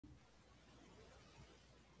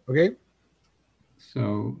Okay.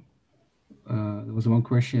 So there was one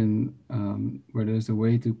question where there's a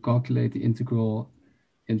way to calculate the integral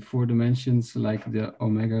in 4 dimensions, like the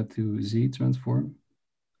omega to z transform.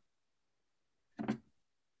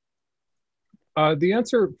 The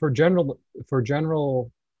answer for general,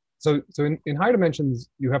 so in high dimensions,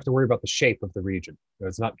 you have to worry about the shape of the region.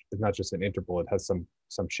 It's not just an interval; it has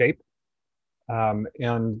some shape.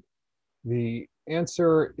 And the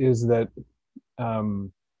answer is that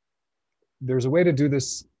um, there's a way to do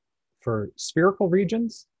this for spherical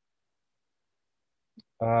regions,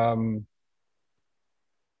 um,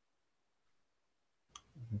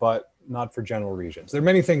 but not for general regions. There are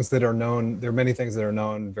many things that are known. There are many things that are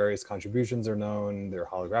known. Various contributions are known. There are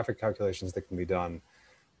holographic calculations that can be done,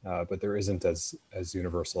 but there isn't as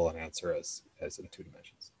universal an answer as in 2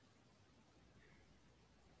 dimensions.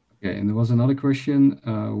 Okay, and there was another question,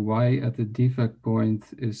 why at the defect point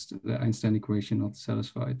is the Einstein equation not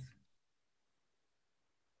satisfied?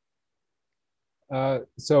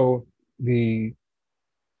 So the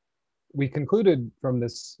we concluded from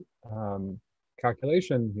this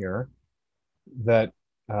calculation here that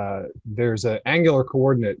there's an angular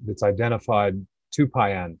coordinate that's identified 2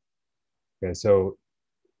 pi n. Okay, so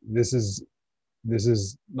this is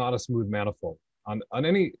not a smooth manifold on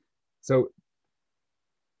any so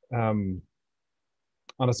um,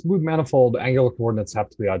 on a smooth manifold, angular coordinates have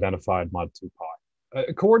to be identified mod 2 pi.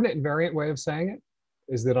 A coordinate invariant way of saying it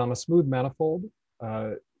is that on a smooth manifold,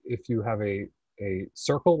 if you have a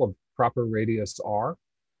circle of proper radius r,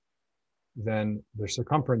 then the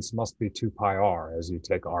circumference must be 2 pi r as you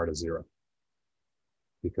take r to 0.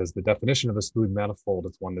 Because the definition of a smooth manifold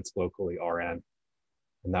is one that's locally Rn,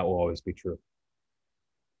 and that will always be true.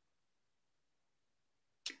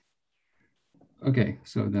 Okay,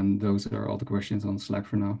 so then those are all the questions on Slack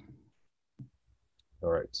for now. All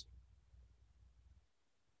right.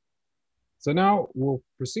 So now we'll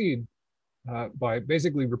proceed by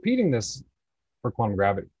basically repeating this for quantum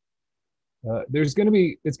gravity. It's going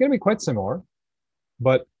to be quite similar,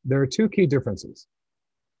 but there are 2 key differences.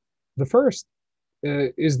 The first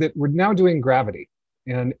is that we're now doing gravity,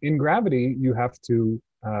 and in gravity you have to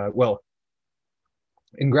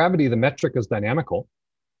in gravity the metric is dynamical,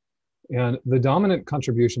 and the dominant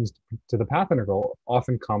contributions to the path integral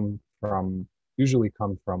often usually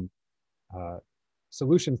come from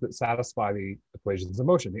solutions that satisfy the equations of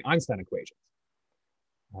motion, the Einstein equations.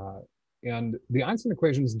 And the Einstein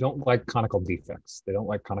equations don't like conical defects. They don't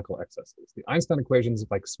like conical excesses. The Einstein equations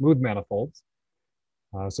like smooth manifolds.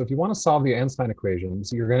 So if you want to solve the Einstein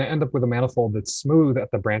equations, you're going to end up with a manifold that's smooth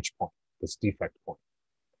at the branch point, this defect point.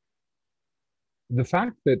 The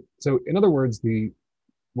fact that, so in other words,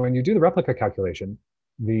 when you do the replica calculation,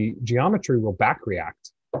 the geometry will back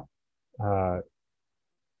react on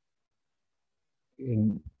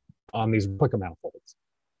these replica manifolds,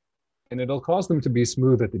 and it'll cause them to be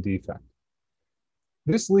smooth at the defect.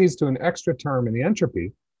 This leads to an extra term in the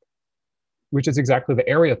entropy, which is exactly the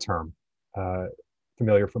area term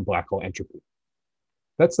familiar from black hole entropy.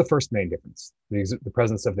 That's the first main difference, the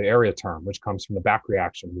presence of the area term, which comes from the back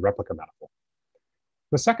reaction of the replica manifold.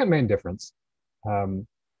 The second main difference,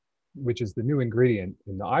 which is the new ingredient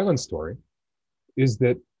in the island story, is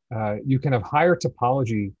that you can have higher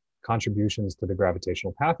topology contributions to the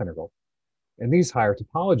gravitational path integral. And these higher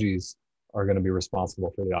topologies are going to be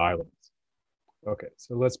responsible for the islands. Okay,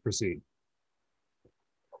 so let's proceed.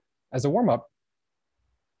 As a warm-up,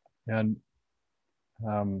 and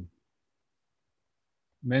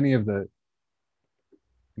many of the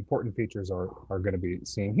important features are going to be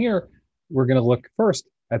seen here. We're going to look first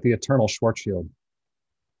at the eternal Schwarzschild.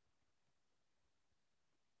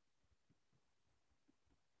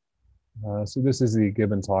 So this is the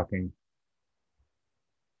Gibbon-Hawking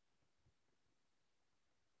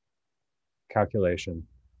calculation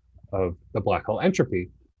of the black hole entropy.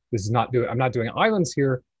 I'm not doing islands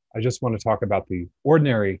here. I just want to talk about the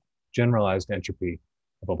ordinary generalized entropy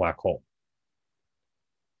of a black hole.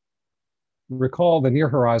 Recall the near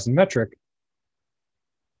horizon metric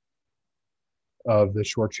of the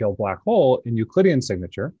Schwarzschild black hole in Euclidean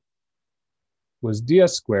signature was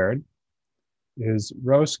ds squared is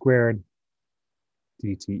rho squared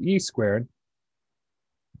dte squared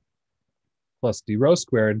plus d rho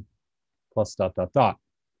squared plus dot dot dot.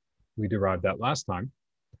 We derived that last time.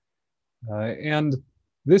 And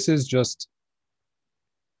this is just,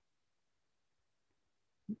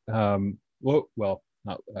 well,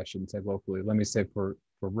 not, I shouldn't say locally. Let me say for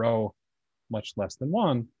rho much less than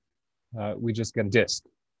 1, we just get a disk.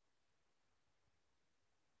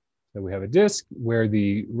 So we have a disk where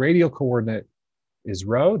the radial coordinate is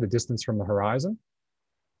rho, the distance from the horizon.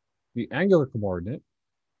 The angular coordinate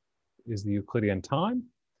is the Euclidean time.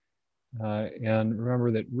 And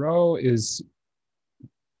remember that rho is,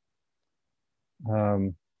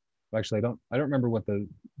 actually, I don't remember what the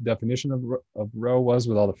definition of rho was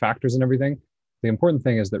with all the factors and everything. The important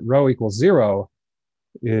thing is that rho equals 0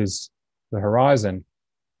 is the horizon,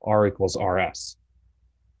 r equals rs.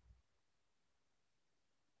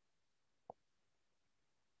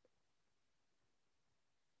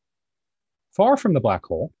 Far from the black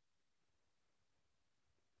hole,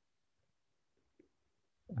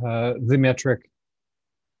 the metric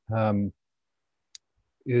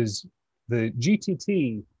is the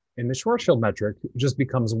GTT in the Schwarzschild metric just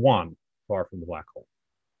becomes 1 far from the black hole.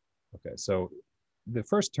 Okay, so the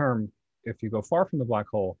first term, if you go far from the black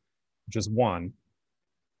hole, just 1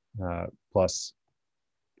 plus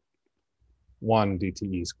 1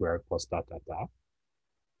 dTE squared plus dot, dot, dot.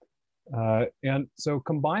 And so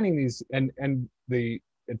combining these, and in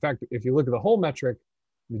fact, if you look at the whole metric,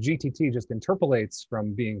 the GTT just interpolates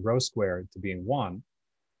from being rho squared to being 1.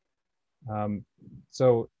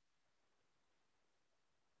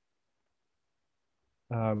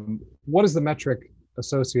 What is the metric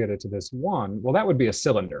associated to this 1? Well, that would be a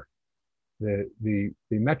cylinder. The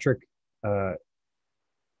metric,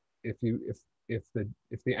 if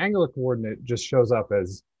the angular coordinate just shows up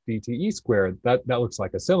as dTE squared, that looks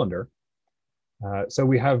like a cylinder. So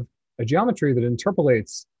we have a geometry that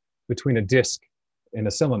interpolates between a disk and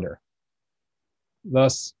a cylinder.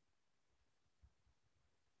 Thus,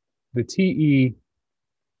 the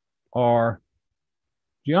TER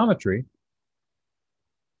geometry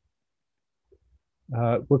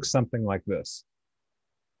looks something like this.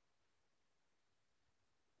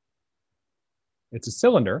 It's a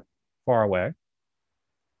cylinder far away,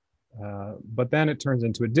 but then it turns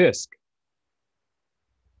into a disk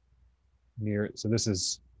near. So this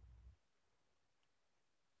is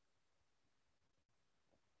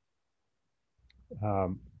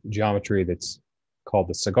geometry that's called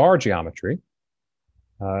the cigar geometry.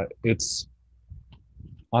 It's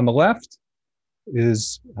on the left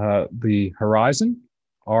is the horizon,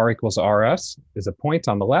 r equals rs is a point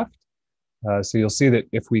on the left. So you'll see that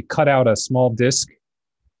if we cut out a small disk,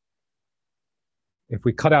 if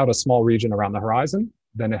we cut out a small region around the horizon,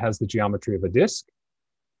 then it has the geometry of a disk.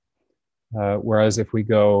 Whereas if we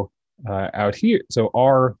go out here, so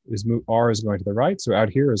r is going to the right, so out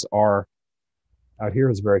here is r. Out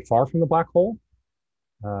here is very far from the black hole.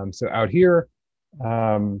 So out here,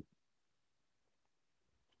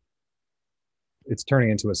 it's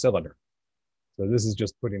turning into a cylinder. So this is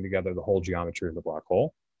just putting together the whole geometry of the black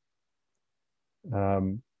hole.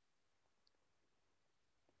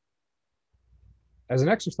 As an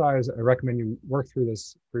exercise, I recommend you work through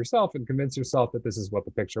this for yourself and convince yourself that this is what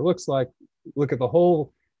the picture looks like. Look at the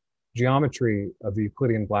whole geometry of the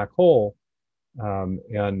Euclidean black hole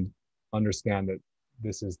and understand that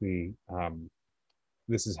this is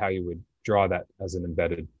this is how you would draw that as an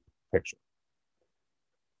embedded picture.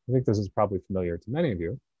 I think this is probably familiar to many of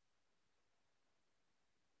you.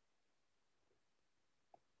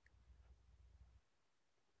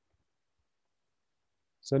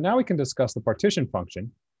 So now we can discuss the partition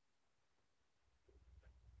function.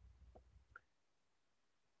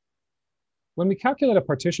 When we calculate a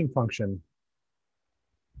partition function,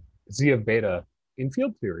 z of beta in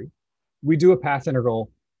field theory, we do a path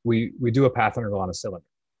integral. We do a path integral on a cylinder.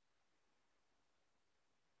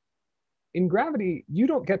 In gravity, you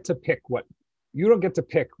don't get to pick what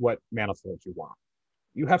manifolds you want.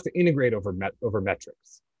 You have to integrate over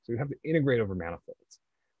metrics. So you have to integrate over manifolds.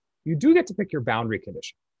 You do get to pick your boundary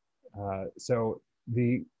condition. So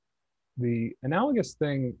the analogous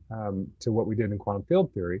thing to what we did in quantum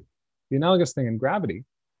field theory, the analogous thing in gravity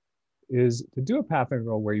is to do a path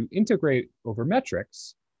integral where you integrate over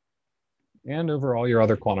metrics and over all your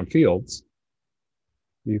other quantum fields,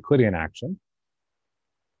 the Euclidean action.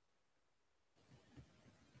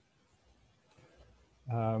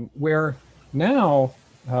 Where now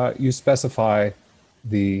you specify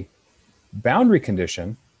the boundary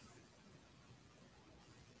condition.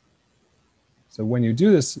 So when you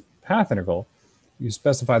do this path integral, you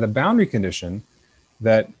specify the boundary condition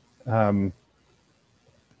that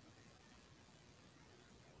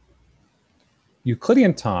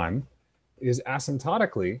Euclidean time is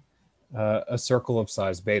asymptotically a circle of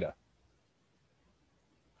size beta.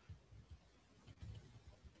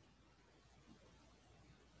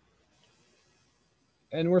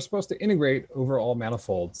 And we're supposed to integrate over all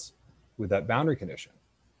manifolds with that boundary condition.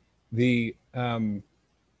 I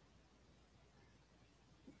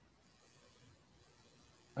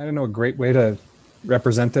don't know a great way to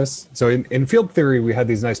represent this. So in field theory, we had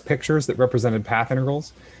these nice pictures that represented path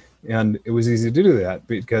integrals. And it was easy to do that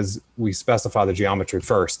because we specify the geometry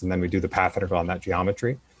first and then we do the path integral on that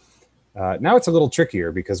geometry. Now it's a little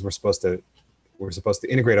trickier because we're supposed to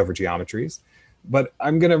integrate over geometries, but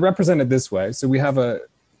I'm going to represent it this way. So we have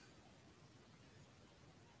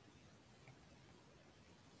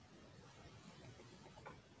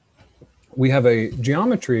a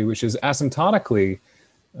geometry which is asymptotically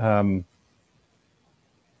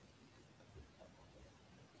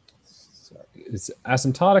it's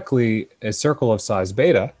asymptotically a circle of size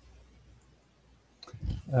beta,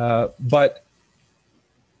 but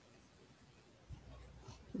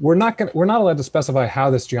we're not allowed to specify how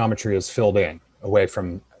this geometry is filled in away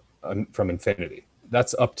from infinity.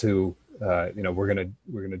 That's up to we're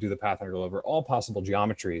gonna do the path integral over all possible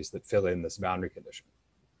geometries that fill in this boundary condition.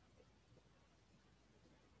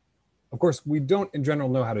 Of course, we don't in general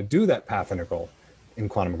know how to do that path integral in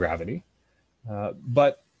quantum gravity,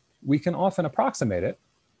 but we can often approximate it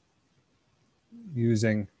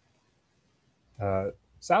using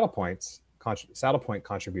saddle point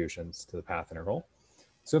contributions to the path integral.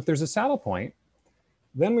 So if there's a saddle point,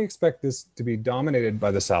 then we expect this to be dominated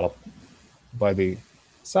by the saddle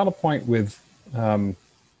point with the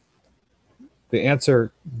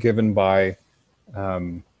answer given by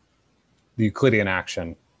the Euclidean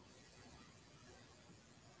action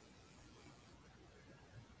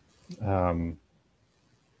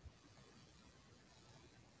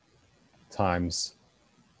times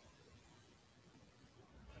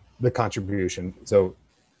the contribution. So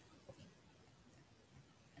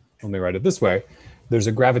let me write it this way. There's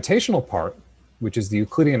a gravitational part, which is the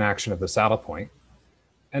Euclidean action of the saddle point.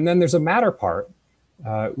 And then there's a matter part,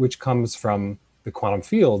 which comes from the quantum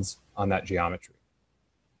fields on that geometry.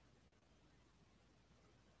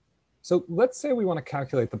 So let's say we want to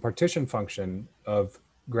calculate the partition function of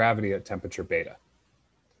gravity at temperature beta.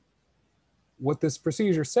 What this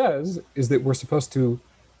procedure says is that we're supposed to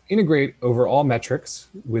integrate over all metrics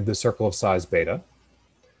with the circle of size beta.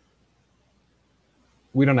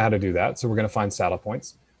 We don't know how to do that, so we're going to find saddle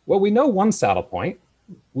points. Well, we know one saddle point.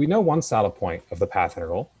 We know one saddle point of the path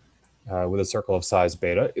integral with a circle of size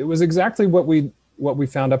beta. It was exactly what we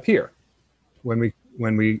found up here when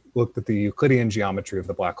we looked at the Euclidean geometry of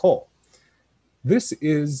the black hole. This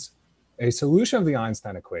is a solution of the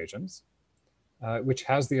Einstein equations, which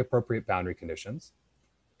has the appropriate boundary conditions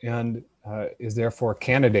and is therefore a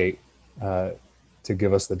candidate to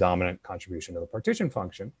give us the dominant contribution of the partition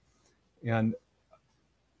function. And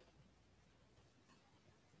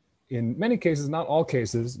in many cases, not all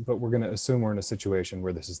cases, but we're going to assume we're in a situation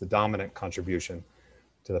where this is the dominant contribution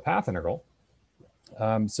to the path integral.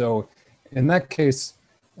 So in that case,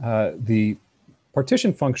 the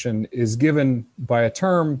partition function is given by a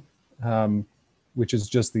term which is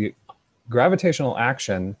just the gravitational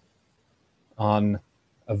action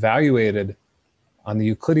evaluated on the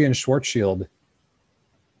Euclidean Schwarzschild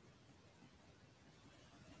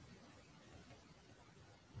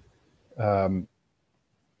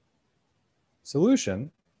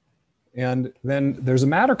solution. And then there's a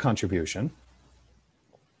matter contribution,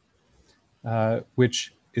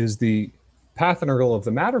 which is the path integral of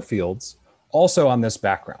the matter fields also on this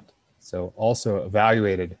background. So also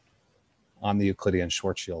evaluated on the Euclidean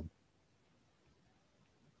Schwarzschild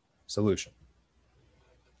solution.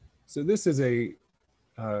 So this is a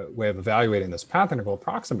way of evaluating this path integral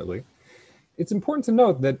approximately. It's important to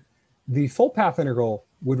note that the full path integral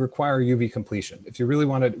would require UV completion. If you really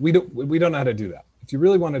wanted, we don't know how to do that. If you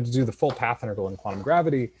really wanted to do the full path integral in quantum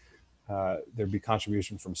gravity, there'd be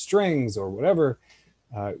contribution from strings or whatever.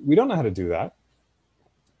 We don't know how to do that,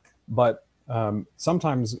 but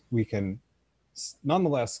sometimes we can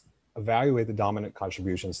nonetheless evaluate the dominant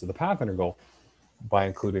contributions to the path integral by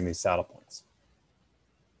including these saddle points.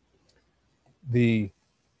 The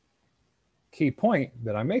key point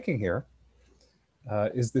that I'm making here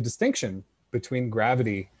is the distinction between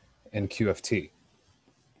gravity and QFT.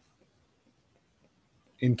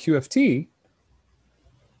 In QFT,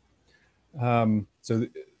 in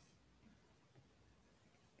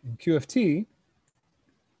QFT,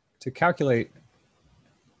 to calculate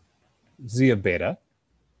z of beta,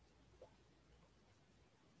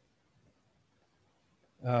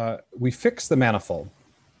 we fix the manifold.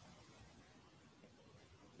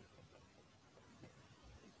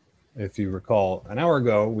 If you recall, an hour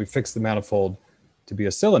ago, we fixed the manifold to be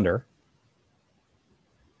a cylinder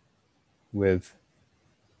with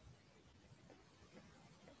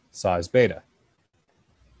size beta.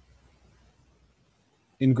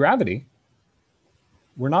 In gravity,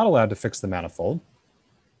 we're not allowed to fix the manifold.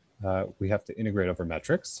 We have to integrate over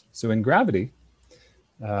metrics. So in gravity,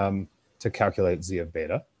 to calculate z of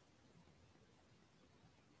beta,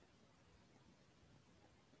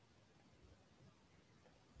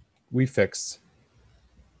 we fix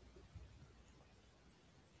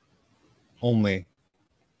only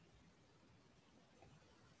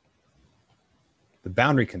the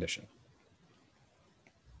boundary condition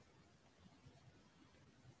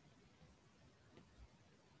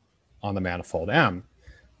on the manifold M.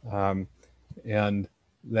 And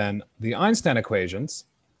then the Einstein equations,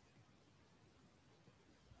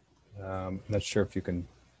 not sure if you can,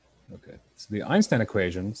 okay. So the Einstein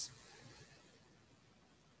equations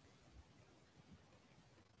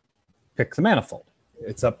pick the manifold.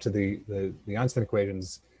 It's up to the Einstein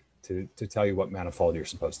equations to tell you what manifold you're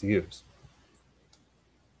supposed to use.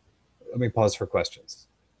 Let me pause for questions.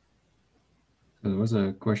 So there was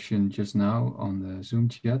a question just now on the Zoom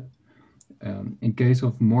chat. In case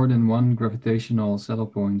of more than one gravitational saddle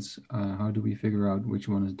points, how do we figure out which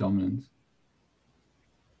one is dominant?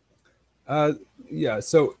 Yeah,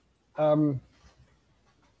 so, well,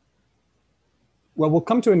 we'll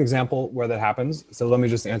come to an example where that happens. So let me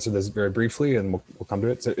just answer this very briefly and we'll come to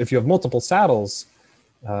it. So if you have multiple saddles,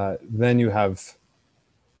 then you have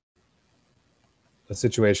a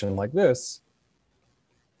situation like this.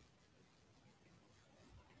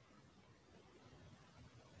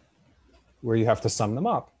 Where you have to sum them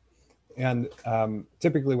up. And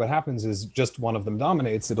typically what happens is just one of them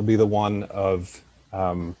dominates. It'll be the one of,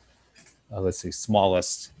 let's see,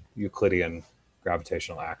 smallest Euclidean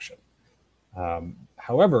gravitational action.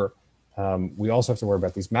 However, we also have to worry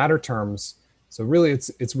about these matter terms. So really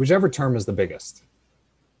it's whichever term is the biggest.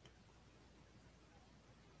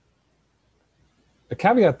 A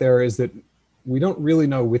caveat there is that we don't really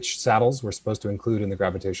know which saddles we're supposed to include in the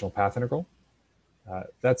gravitational path integral.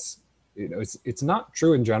 That's, it's not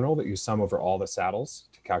true in general that you sum over all the saddles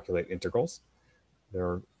to calculate integrals.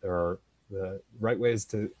 There are the right ways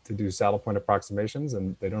to do saddle point approximations,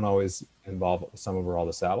 and they don't always involve sum over all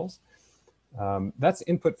the saddles. That's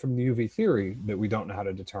input from the UV theory that we don't know how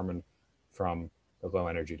to determine from the low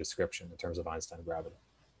energy description in terms of Einstein gravity.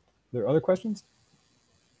 Are there other questions?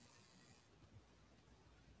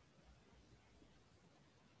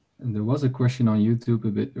 And there was a question on YouTube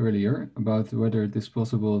a bit earlier about whether it is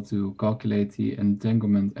possible to calculate the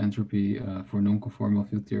entanglement entropy for non-conformal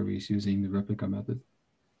field theories using the replica method.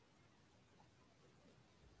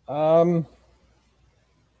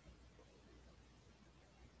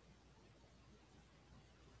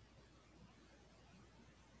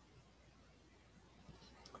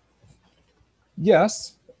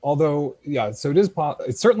 Yes, although, yeah, so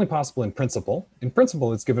it's certainly possible in principle. In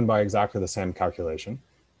principle, it's given by exactly the same calculation.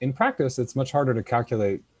 In practice, it's much harder to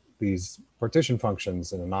calculate these partition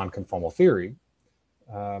functions in a non-conformal theory.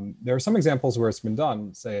 There are some examples where it's been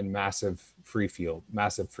done, say in massive free field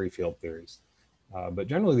theories. But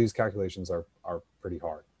generally, these calculations are pretty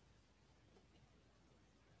hard.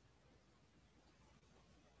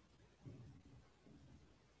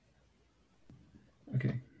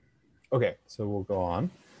 Okay. Okay, so we'll go on.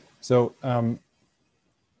 So,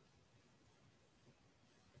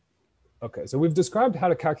 okay, so we've described how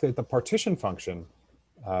to calculate the partition function,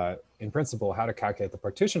 in principle, how to calculate the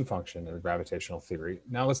partition function in the gravitational theory.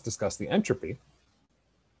 Now let's discuss the entropy.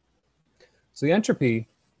 So the entropy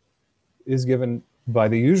is given by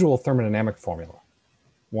the usual thermodynamic formula,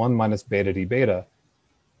 1 minus beta d beta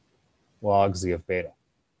log z of beta.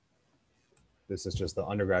 This is just the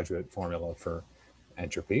undergraduate formula for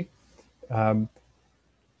entropy.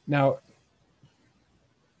 Now,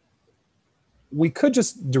 we could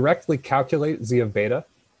just directly calculate z of beta.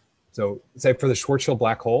 So say for the Schwarzschild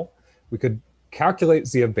black hole, we could calculate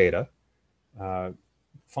z of beta,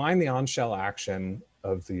 find the on-shell action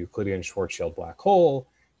of the Euclidean Schwarzschild black hole,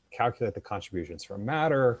 calculate the contributions from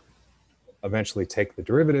matter, eventually take the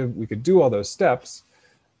derivative. We could do all those steps.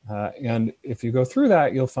 And if you go through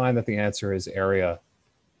that, you'll find that the answer is area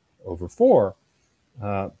over 4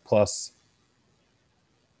 plus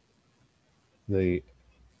the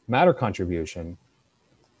matter contribution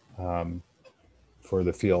for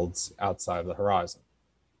the fields outside of the horizon.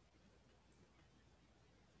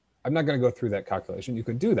 I'm not going to go through that calculation. You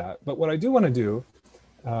could do that. But what I do want to do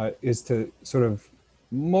is to sort of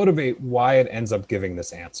motivate why it ends up giving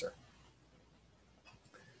this answer.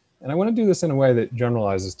 And I want to do this in a way that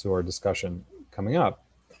generalizes to our discussion coming up,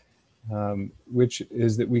 which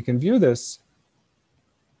is that we can view this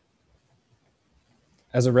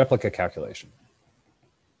as a replica calculation.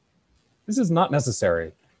 This is not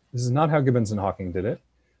necessary. This is not how Gibbons and Hawking did it,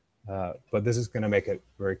 but this is going to make it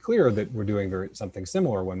very clear that we're doing something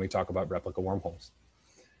similar when we talk about replica wormholes.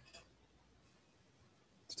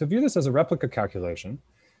 To view this as a replica calculation,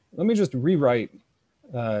 let me just rewrite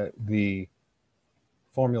the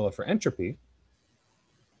formula for entropy.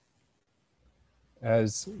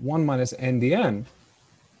 as 1 minus n dn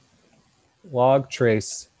log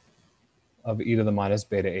trace of e to the minus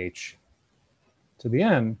beta h to the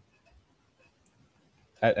n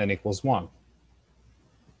at n equals 1.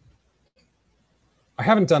 I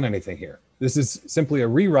haven't done anything here. This is simply a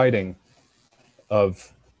rewriting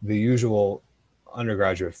of the usual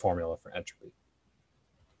undergraduate formula for entropy.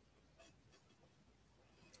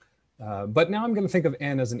 But now I'm going to think of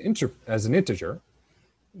n as an integer,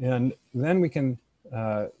 and then we can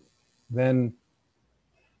then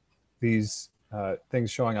these things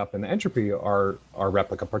showing up in the entropy are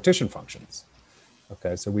replica partition functions.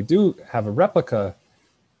 Okay, so we do have a replica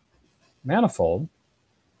manifold.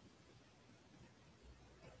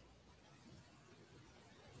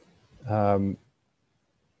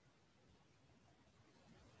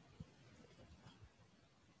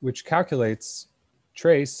 Which calculates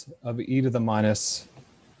trace of e to the minus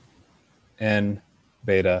n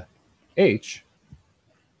beta h.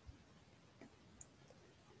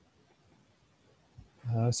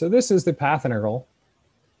 So this is the path integral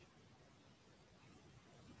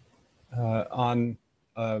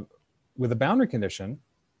with a boundary condition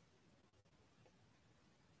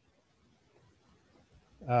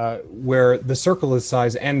where the circle is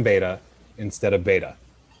size n beta instead of beta.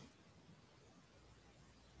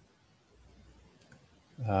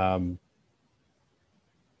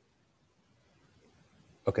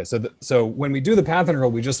 Okay, so when we do the path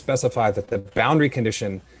integral, we just specify that the boundary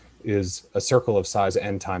condition is a circle of size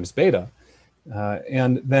n times beta.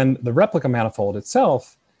 And then the replica manifold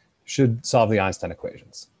itself should solve the Einstein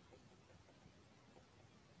equations.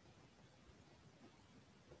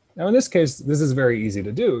 Now, in this case, this is very easy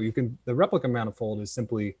to do. The replica manifold is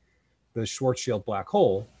simply the Schwarzschild black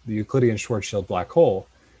hole, the Euclidean Schwarzschild black hole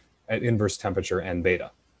at inverse temperature n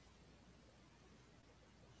beta.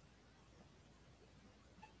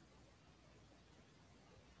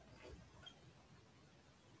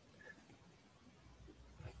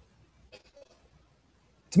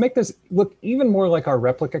 To make this look even more like our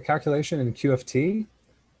replica calculation in QFT,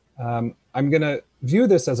 I'm going to view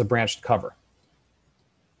this as a branched cover.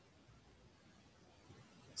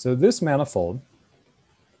 So this manifold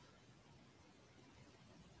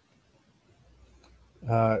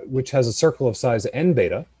which has a circle of size n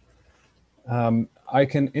beta, I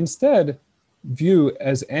can instead view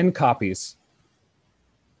as n copies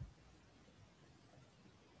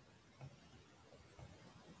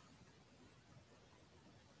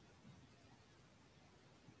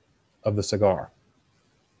of the cigar.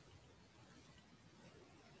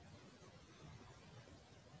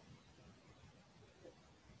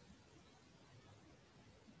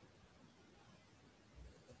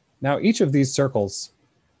 Now, each of these circles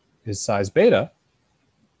is size beta,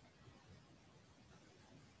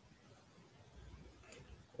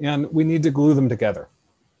 and we need to glue them together.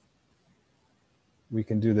 We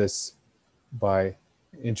can do this by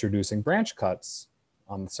introducing branch cuts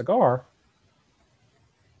on the cigar,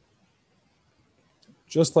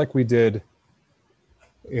 just like we did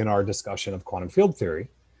in our discussion of quantum field theory.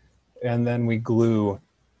 And then we glue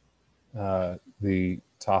the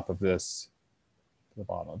top of this to the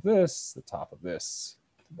bottom of this, the top of this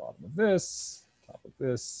to the bottom of this, top of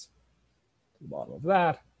this to the bottom of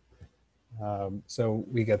that. So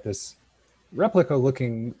we get this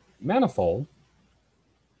replica-looking manifold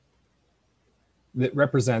that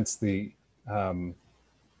represents the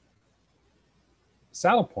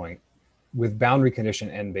saddle point with boundary condition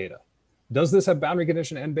n beta. Does this have boundary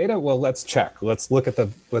condition n beta? Well, let's check. Let's look at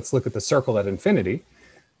the circle at infinity.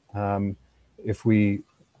 If we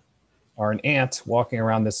are an ant walking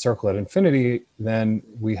around this circle at infinity, then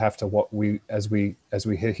we have to as we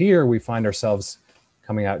hit here, we find ourselves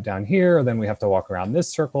coming out down here. Then we have to walk around this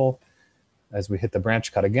circle. As we hit the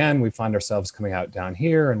branch cut again, we find ourselves coming out down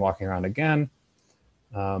here and walking around again.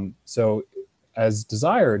 So as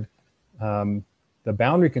desired, the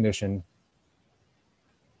boundary condition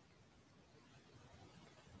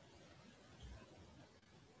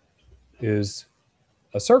is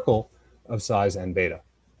a circle of size n beta.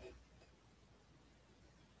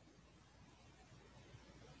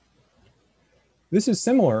 This is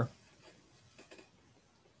similar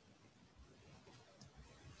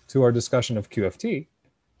to our discussion of QFT.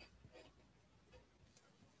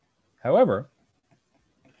 However,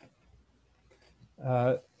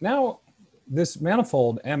 now this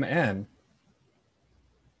manifold Mn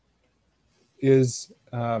is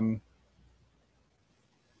a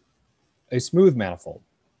smooth manifold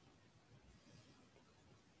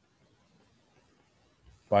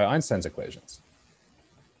by Einstein's equations.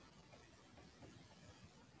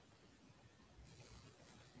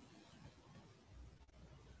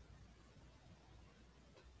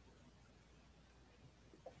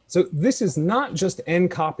 So this is not just n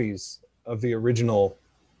copies of the original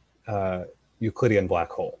Euclidean black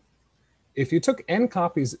hole. If you took n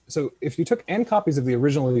copies, so if you took n copies of the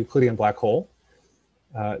original Euclidean black hole,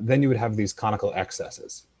 then you would have these conical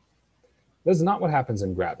excesses. This is not what happens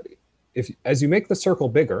in gravity. As you make the circle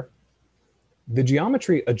bigger, the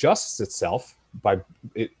geometry adjusts itself by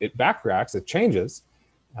it backtracks, it changes.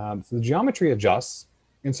 So the geometry adjusts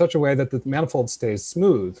in such a way that the manifold stays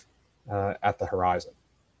smooth at the horizon.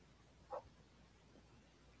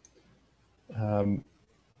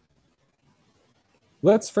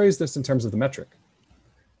 Let's phrase this in terms of the metric.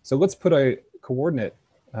 So let's put a coordinate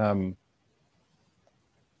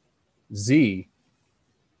z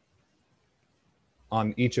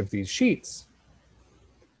on each of these sheets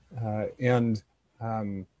and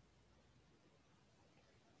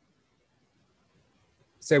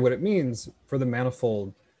say what it means for the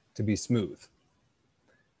manifold to be smooth.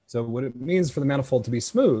 So what it means for the manifold to be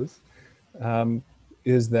smooth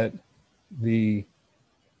is that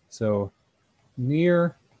so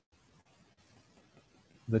near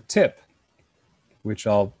the tip, which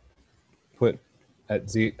I'll put at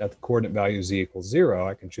the coordinate value z equals 0,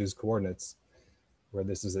 I can choose coordinates where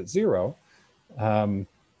this is at 0.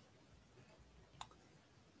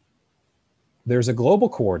 There's a global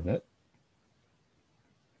coordinate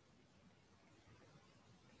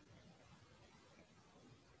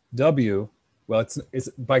w. Well, it's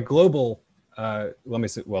by global. Let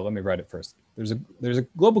me write it first. There's a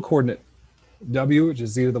global coordinate w, which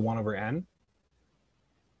is z to the 1 over n,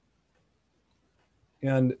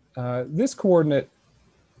 and this coordinate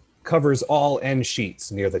covers all n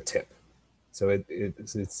sheets near the tip. So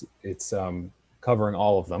it's covering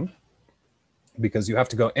all of them, because you have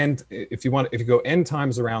to go n, if you go n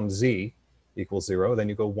times around z equals 0, then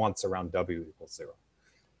you go once around w equals 0.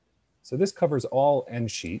 So this covers all n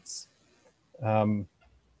sheets.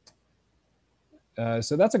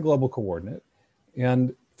 So that's a global coordinate.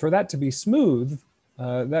 And for that to be smooth,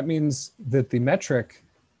 that means that the metric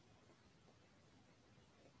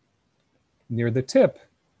near the tip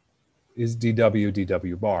is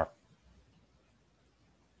dw bar.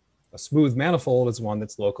 A smooth manifold is one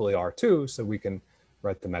that's locally R2, so we can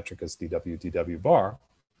write the metric as dw bar.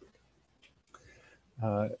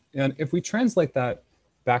 And if we translate that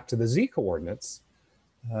back to the z coordinates,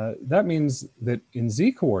 that means that in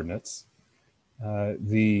z coordinates,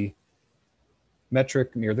 the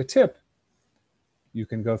metric near the tip, you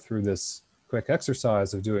can go through this quick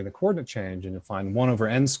exercise of doing the coordinate change, and you'll find 1 over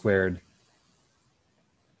n squared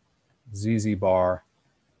zz bar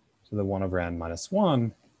to the 1 over n minus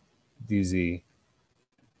 1 dz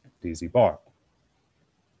bar.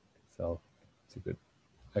 So it's a good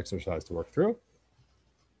exercise to work through.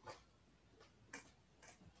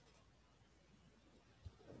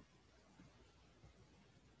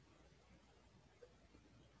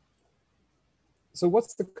 So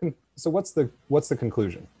what's the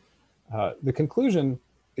conclusion? The conclusion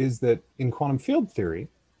is that in quantum field theory,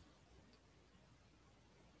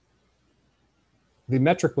 the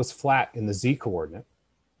metric was flat in the z coordinate,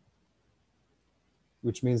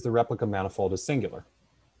 which means the replica manifold is singular.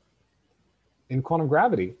 In quantum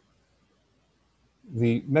gravity,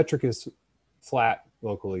 the metric is flat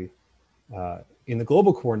locally in the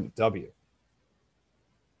global coordinate w,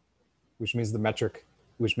 which means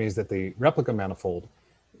that the replica manifold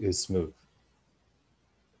is smooth.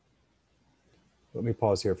 Let me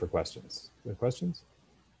pause here for questions. Any questions?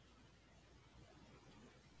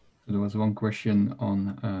 So there was one question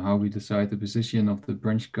on how we decide the position of the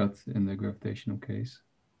branch cut in the gravitational case.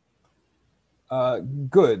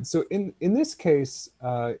 Good. So in this case,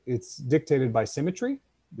 it's dictated by symmetry.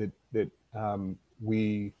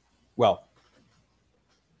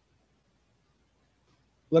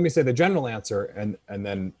 Let me say the general answer and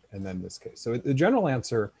then this case. So the general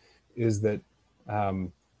answer is that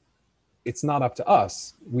it's not up to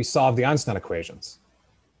us. We solve the Einstein equations,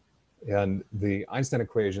 and the Einstein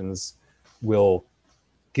equations will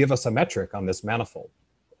give us a metric on this manifold.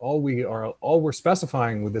 All we're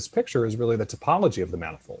specifying with this picture is really the topology of the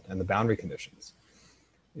manifold and the boundary conditions.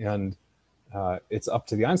 And it's up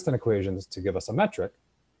to the Einstein equations to give us a metric.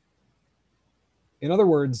 In other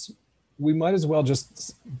words, we might as well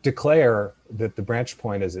just declare that the branch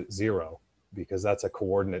point is at 0, because that's a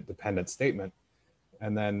coordinate dependent statement.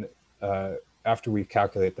 And then after we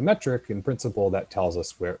calculate the metric, in principle, that tells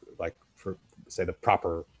us where, like, for say the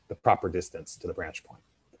proper distance to the branch point.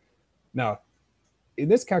 Now, in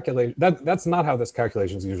this calculation, that's not how this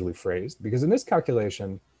calculation is usually phrased, because in this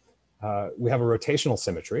calculation, we have a rotational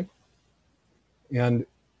symmetry, and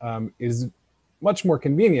it is much more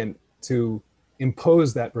convenient to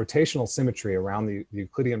impose that rotational symmetry around the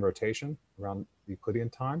Euclidean rotation, around the Euclidean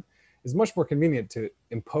time, is much more convenient to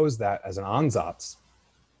impose that as an ansatz.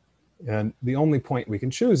 And the only point we can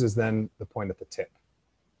choose is then the point at the tip.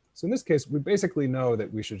 So in this case, we basically know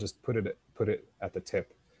that we should just put it at the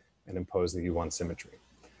tip and impose the U1 symmetry.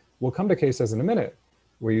 We'll come to cases in a minute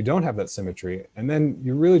where you don't have that symmetry, and then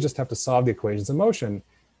you really just have to solve the equations of motion,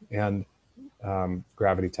 and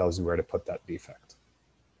gravity tells you where to put that defect.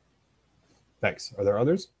 Thanks. Are there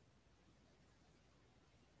others?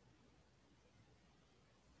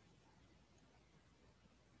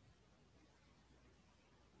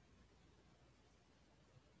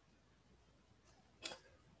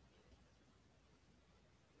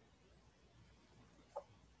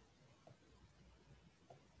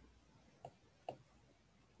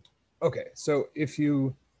 Okay, so if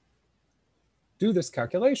you do this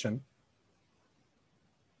calculation,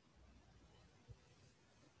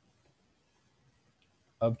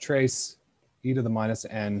 of trace e to the minus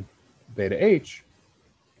n beta h,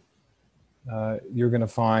 you're going to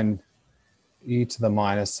find e to the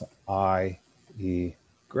minus I e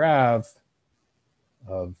grav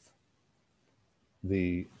of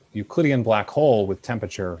the Euclidean black hole with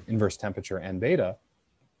temperature, inverse temperature n beta,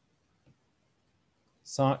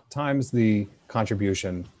 times the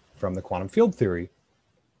contribution from the quantum field theory,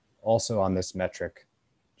 also on this metric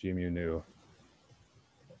g mu nu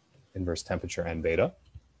inverse temperature n beta.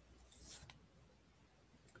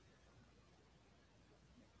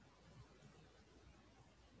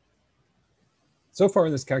 So far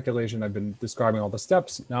in this calculation, I've been describing all the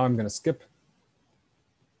steps. Now I'm going to skip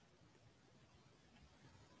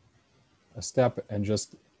a step and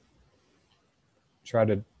just try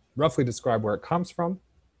to roughly describe where it comes from.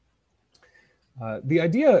 The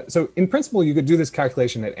idea, so in principle, you could do this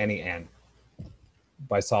calculation at any n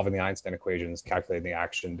by solving the Einstein equations, calculating the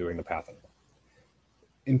action, doing the pathing.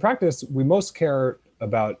 In practice, we most care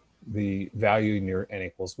about the value near n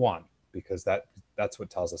equals 1, because that's what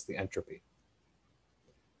tells us the entropy.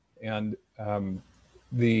 And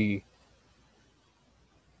the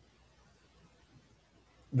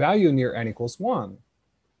value near n equals 1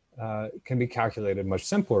 can be calculated much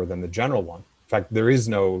simpler than the general one. In fact, there is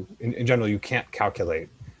no, in general, you can't calculate,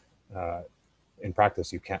 in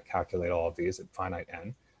practice, you can't calculate all of these at finite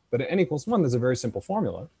n. But at n equals 1, there's a very simple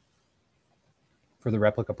formula for the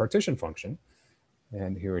replica partition function.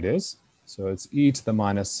 And here it is. So it's e to the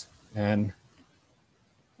minus n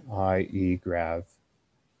I e grav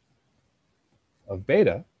of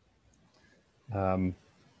beta,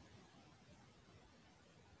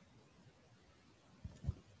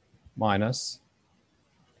 minus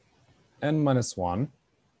n minus 1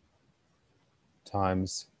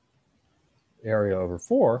 times area over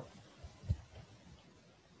 4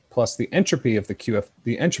 plus the entropy of the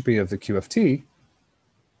QFT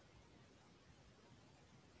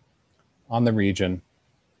on the region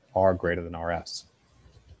R greater than RS.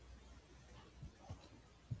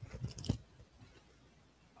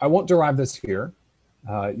 I won't derive this here.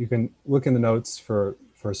 You can look in the notes for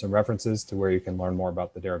some references to where you can learn more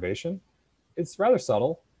about the derivation. It's rather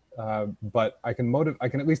subtle, but I can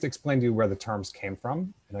at least explain to you where the terms came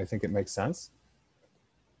from, and I think it makes sense.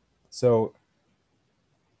 So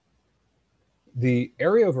the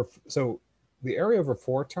area over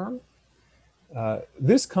 4 term,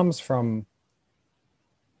 this comes from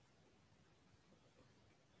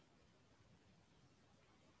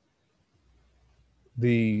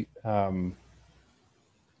the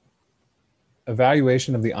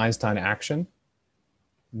evaluation of the Einstein action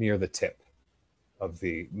near the tip of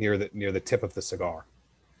the tip of the cigar.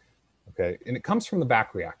 Okay, and it comes from the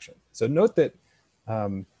back reaction. So note that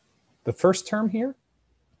the first term here,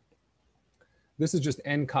 this is just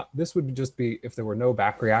n. This would just be if there were no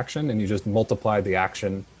back reaction and you just multiply the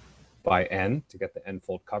action by n to get the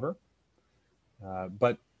n-fold cover.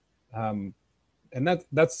 And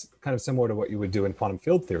that's kind of similar to what you would do in quantum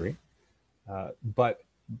field theory. But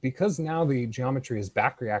because now the geometry is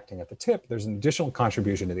back reacting at the tip, there's an additional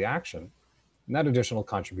contribution to the action. And that additional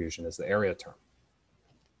contribution is the area term.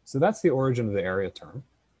 So that's the origin of the area term.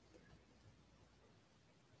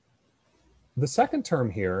 The second term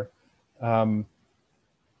here, so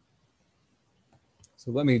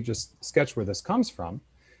let me just sketch where this comes from.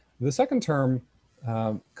 The second term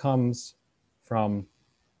comes from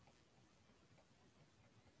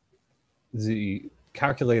the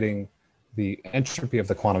calculating the entropy of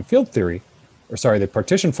the quantum field theory, or sorry, the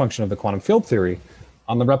partition function of the quantum field theory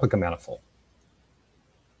on the replica manifold.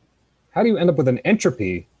 How do you end up with an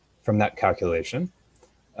entropy from that calculation?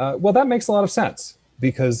 Well, that makes a lot of sense,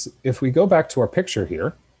 because if we go back to our picture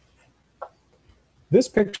here, This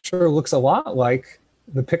picture looks a lot like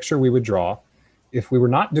the picture we would draw if we were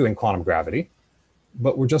not doing quantum gravity,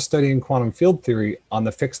 but we're just studying quantum field theory on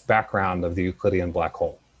the fixed background of the Euclidean black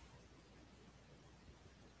hole.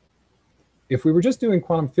 If we were just doing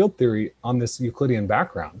quantum field theory on this Euclidean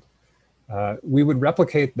background, we would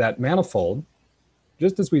replicate that manifold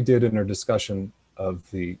just as we did in our discussion of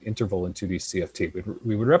the interval in 2D CFT.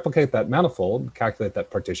 We would replicate that manifold, calculate that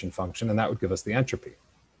partition function, and that would give us the entropy.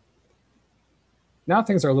 Now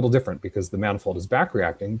things are a little different because the manifold is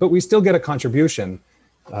backreacting, but we still get a contribution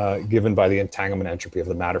given by the entanglement entropy of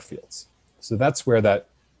the matter fields. So that's where that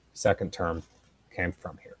second term came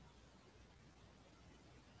from here.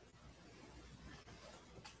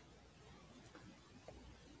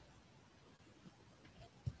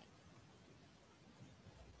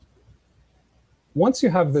 Once you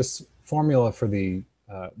have this formula for the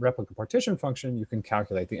replica partition function, you can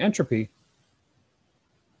calculate the entropy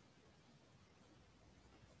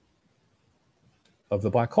of the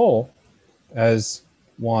black hole as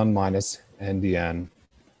 1 minus ndn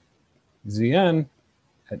Zn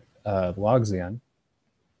at log Zn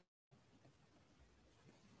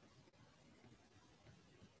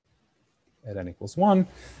at n equals 1.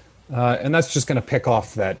 And that's just going to pick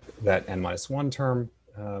off that n minus 1 term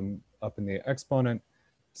up in the exponent.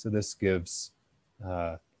 So this gives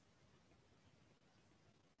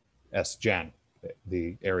S gen,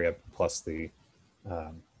 the area plus the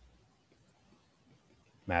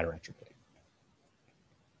matter entropy.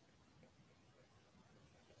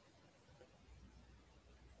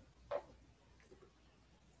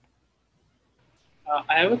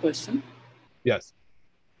 I have a question. Yes.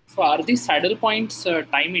 So are these saddle points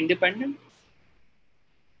time independent?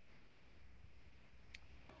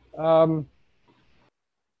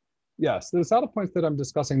 Yes, the saddle points that I'm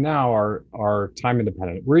discussing now are time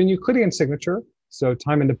independent. We're in Euclidean signature, so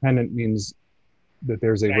time independent means that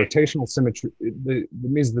there's a rotational symmetry. It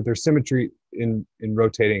means that there's symmetry in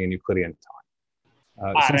rotating in Euclidean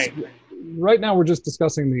time. Right now we're just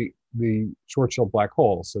discussing the Schwarzschild black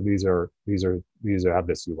hole, so these have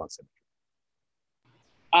this U1 symmetry.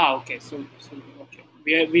 Okay. So okay.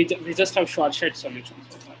 We just have Schwarzschild solutions.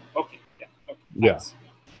 Okay. Yeah. Okay. Yeah.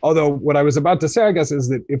 Although what I was about to say, I guess, is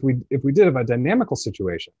that if we did have a dynamical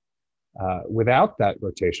situation without that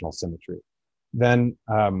rotational symmetry, then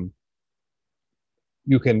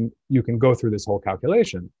you can go through this whole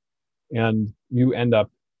calculation, and you end up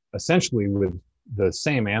essentially with the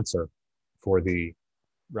same answer for the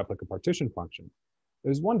replica partition function.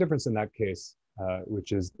 There's one difference in that case,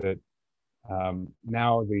 which is that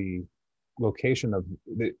now the location of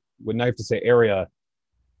when I have to say area,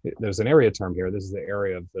 there's an area term here. This is the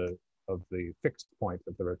area of the fixed point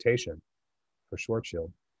of the rotation for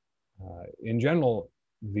Schwarzschild. In general,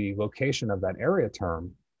 the location of that area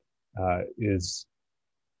term is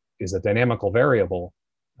a dynamical variable,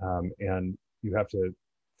 and you have to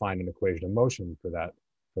find an equation of motion for that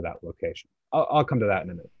location. I'll come to that in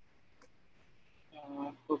a minute.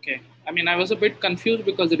 Okay. I mean, I was a bit confused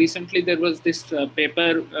because recently there was this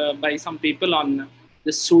paper by some people on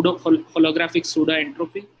this holographic pseudo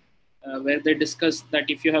entropy, where they discussed that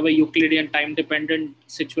if you have a Euclidean time dependent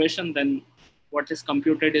situation, then what is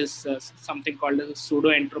computed is something called as a pseudo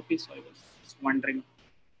entropy. So I was wondering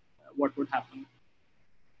what would happen.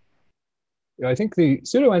 Yeah, I think the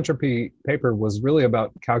pseudo entropy paper was really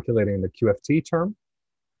about calculating the QFT term.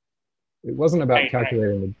 It wasn't about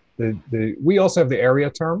calculating the. We also have the area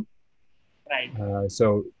term. Right.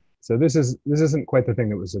 So this isn't quite the thing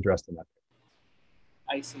that was addressed in that paper.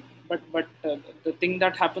 I see. But the thing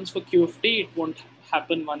that happens for QFT, it won't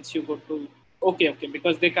happen once you go to okay,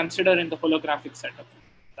 because they consider in the holographic setup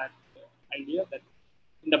that idea that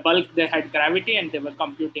in the bulk they had gravity and they were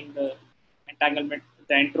computing the entanglement,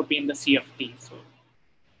 the entropy in the CFT. So,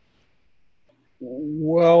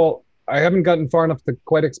 well, I haven't gotten far enough to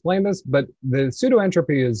quite explain this, but the pseudo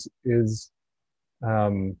entropy is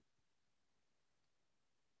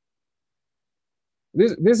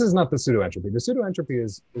this is not the pseudo entropy. The pseudo entropy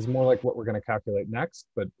is more like what we're going to calculate next,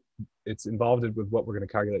 but it's involved with what we're going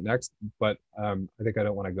to calculate next. But I think I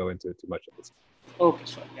don't want to go into too much of this. Okay,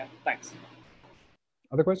 sure. Yeah, thanks.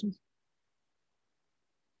 Other questions?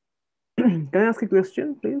 Can I ask a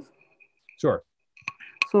question, please? Sure.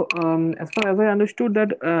 So as far as I understood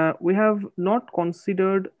that we have not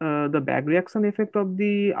considered the back reaction effect of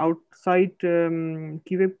the outside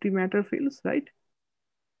QFT matter fields, right?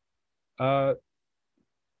 I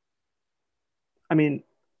mean,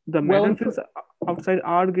 the matter fields outside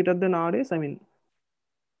are greater than RS. I mean,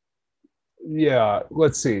 yeah.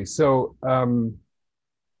 Let's see. So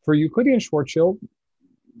for Euclidean Schwarzschild,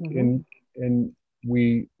 in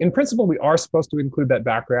in principle, we are supposed to include that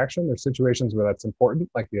back reaction. There's situations where that's important,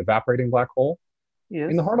 like the evaporating black hole. Yes.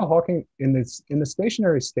 In the heart of Hawking, in the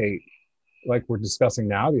stationary state, like we're discussing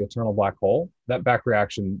now, the eternal black hole, that back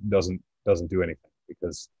reaction doesn't do anything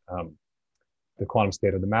because the quantum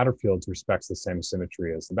state of the matter fields respects the same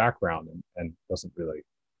symmetry as the background and doesn't really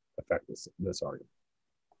affect this argument.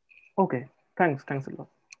 Okay, thanks a lot.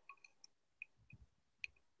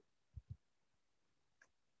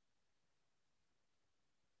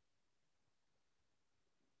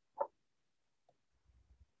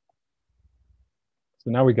 So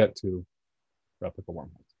now we get to replica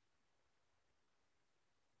wormholes.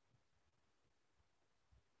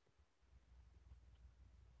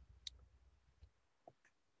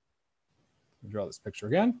 Draw this picture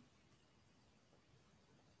again.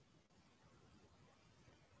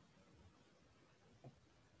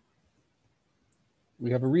 We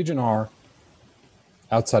have a region R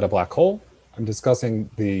outside a black hole. I'm discussing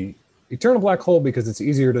the eternal black hole because it's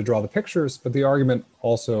easier to draw the pictures, but the argument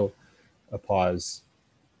also applies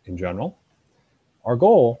in general. Our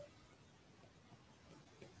goal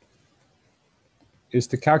is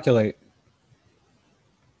to calculate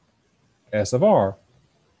S of R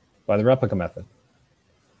by the replica method.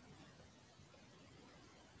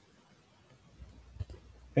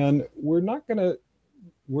 And we're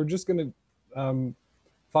just gonna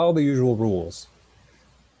follow the usual rules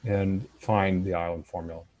and find the island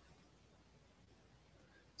formula.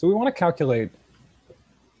 So we want to calculate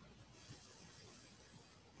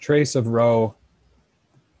trace of rho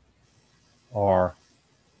R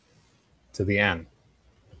to the n.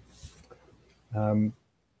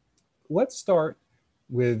 Let's start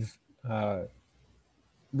with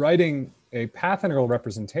writing a path integral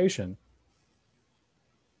representation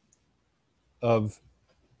of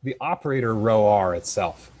the operator rho R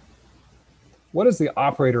itself. What is the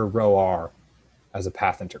operator rho R as a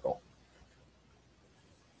path integral?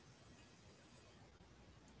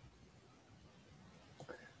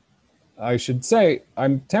 I should say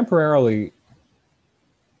I'm temporarily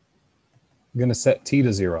going to set t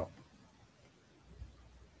to 0.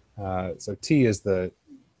 So t is the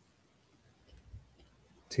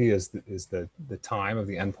time of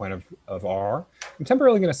the endpoint of R. I'm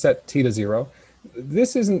temporarily going to set t to 0.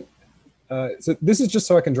 This isn't. So this is just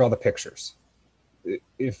so I can draw the pictures.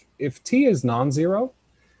 If t is non-zero,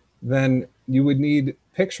 then you would need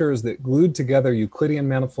pictures that glued together Euclidean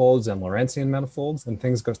manifolds and Lorentzian manifolds, and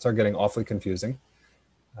things start getting awfully confusing.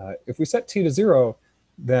 If we set t to 0,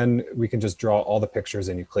 then we can just draw all the pictures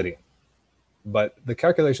in Euclidean. But the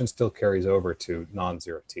calculation still carries over to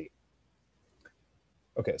non-zero t.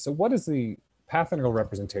 Okay, so what is the path integral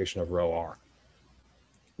representation of rho R?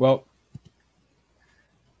 Well,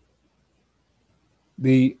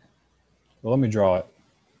 let me draw it,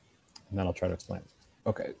 and then I'll try to explain.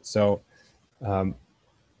 Okay, so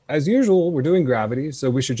as usual, we're doing gravity, so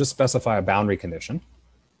we should just specify a boundary condition.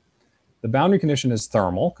 The boundary condition is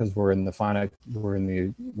thermal because we're in the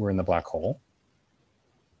black hole.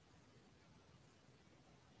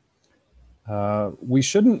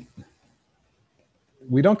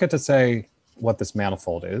 We don't get to say what this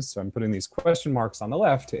manifold is, so I'm putting these question marks on the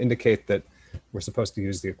left to indicate that we're supposed to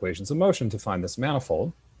use the equations of motion to find this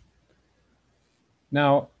manifold.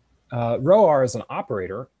 Now, rho R is an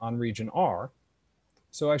operator on region R,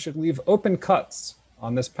 so I should leave open cuts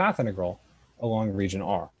on this path integral along region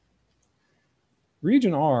R.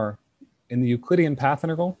 Region R in the Euclidean path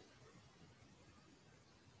integral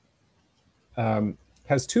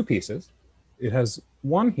has two pieces. It has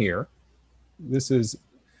one here. This is,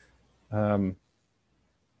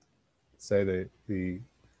 say, the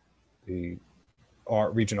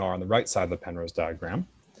region R on the right side of the Penrose diagram.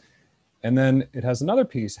 And then it has another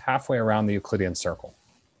piece halfway around the Euclidean circle.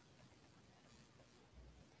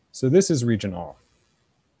 So this is region R.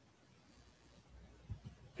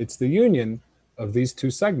 It's the union of these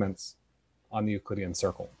two segments on the Euclidean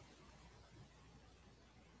circle.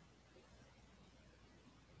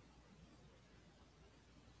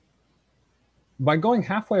 By going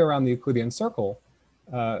halfway around the Euclidean circle,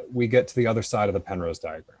 we get to the other side of the Penrose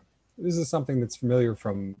diagram. This is something that's familiar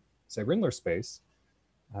from, say, Rindler space.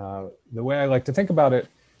 The way I like to think about it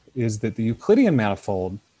is that the Euclidean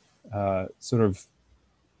manifold sort of,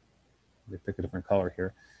 let me pick a different color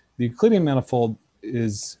here. The Euclidean manifold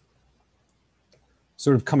is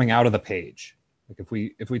sort of coming out of the page. Like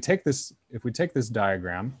if we take this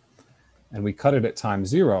diagram and we cut it at time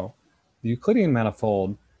 0, the Euclidean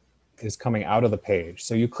manifold is coming out of the page.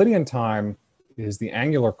 So Euclidean time is the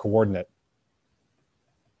angular coordinate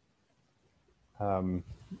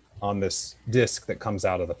on this disk that comes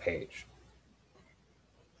out of the page.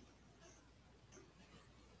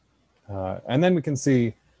 And then we can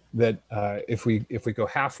see that if we go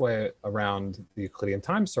halfway around the Euclidean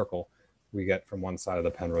time circle, we get from one side of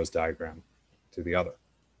the Penrose diagram to the other.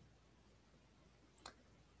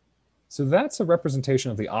 So that's a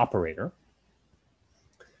representation of the operator.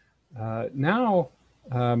 Now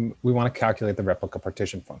we want to calculate the replica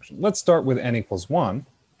partition function. Let's start with n equals 1,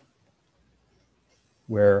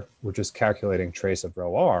 where we're just calculating trace of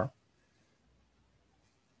rho r.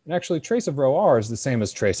 And actually, trace of rho r is the same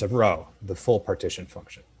as trace of rho, the full partition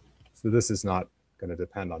function. So this is not going to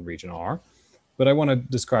depend on region r, but I want to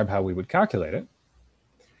describe how we would calculate it.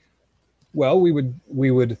 Well, we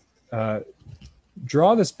would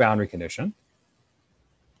draw this boundary condition.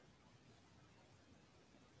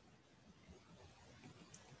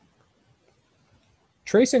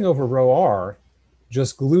 Tracing over rho r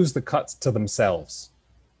just glues the cuts to themselves.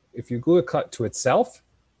 If you glue a cut to itself,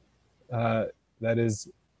 that is,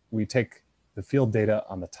 we take the field data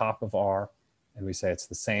on the top of R and we say it's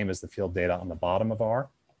the same as the field data on the bottom of R,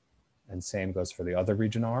 and same goes for the other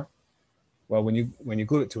region R. Well, when you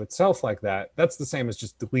glue it to itself like that, that's the same as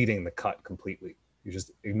just deleting the cut completely. You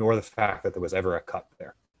just ignore the fact that there was ever a cut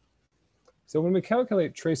there. So when we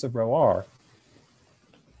calculate trace of rho r,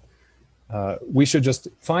 we should just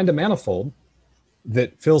find a manifold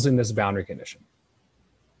that fills in this boundary condition.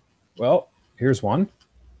 Well, here's one.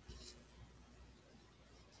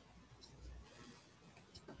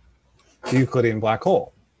 The Euclidean black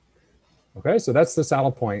hole. Okay, so that's the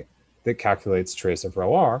saddle point that calculates trace of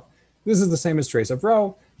rho r. This is the same as trace of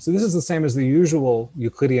rho, so this is the same as the usual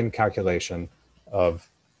Euclidean calculation of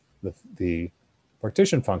the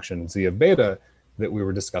partition function z of beta that we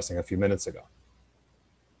were discussing a few minutes ago.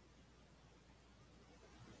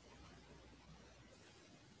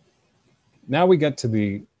 Now we get to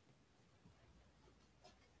the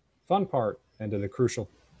fun part and to the crucial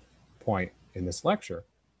point in this lecture,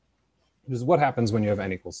 which is what happens when you have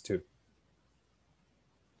n equals 2.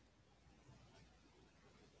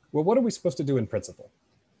 Well, what are we supposed to do in principle?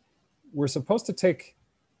 We're supposed to take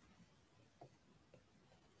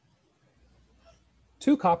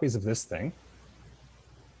 2 copies of this thing,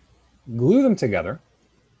 glue them together,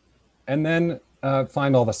 and then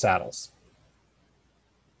find all the saddles.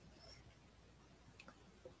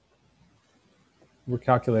 We're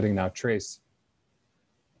calculating now trace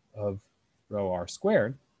of rho r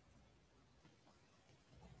squared.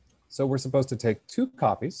 So we're supposed to take 2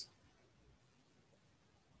 copies,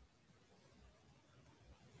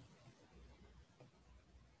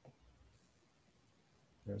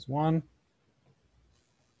 there's one,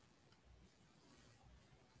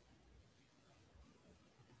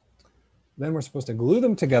 then we're supposed to glue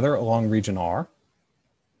them together along region R.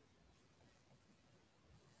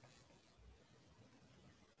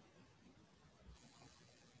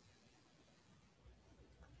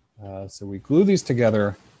 So we glue these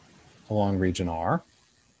together along region R.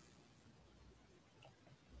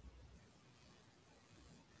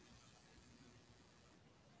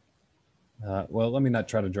 Well, let me not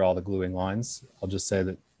try to draw the gluing lines. I'll just say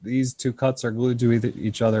that these 2 cuts are glued to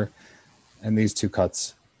each other, and these 2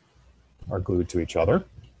 cuts are glued to each other.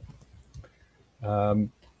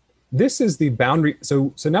 This is the boundary.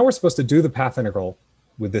 So now we're supposed to do the path integral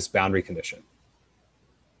with this boundary condition.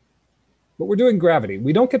 But we're doing gravity.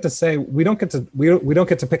 We don't get to say, we don't get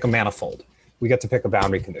to pick a manifold. We get to pick a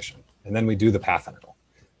boundary condition, and then we do the path integral.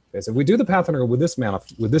 Okay, so if we do the path integral with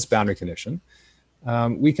this boundary condition,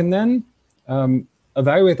 we can then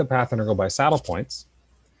evaluate the path integral by saddle points.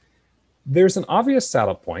 There's an obvious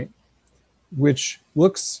saddle point, which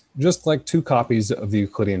looks just like 2 copies of the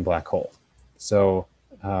Euclidean black hole. So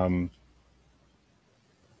that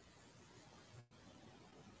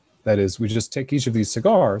is, we just take each of these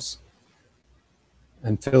cigars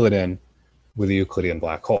and fill it in with a Euclidean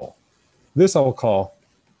black hole. This I'll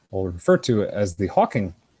refer to as the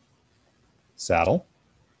Hawking saddle.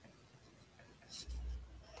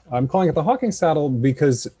 I'm calling it the Hawking saddle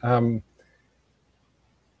because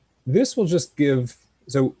this will just give,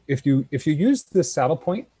 so if you use this saddle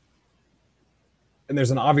point, and there's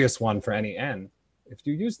an obvious one for any n, if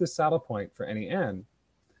you use this saddle point for any n,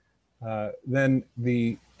 then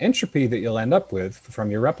the entropy that you'll end up with from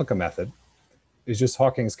your replica method is just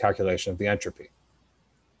Hawking's calculation of the entropy,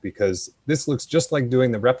 because this looks just like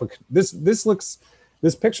doing the replica. This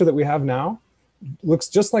picture that we have now looks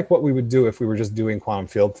just like what we would do if we were just doing quantum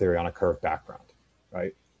field theory on a curved background,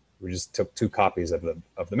 right? We just took 2 copies of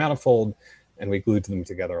the manifold and we glued them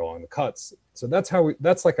together along the cuts. So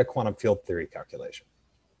that's like a quantum field theory calculation.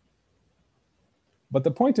 But the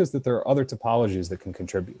point is that there are other topologies that can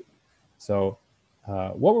contribute. So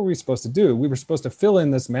what were we supposed to do? We were supposed to fill in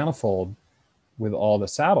this manifold with all the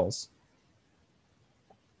saddles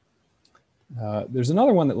There's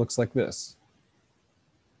another one that looks like this,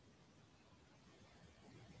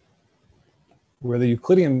 where the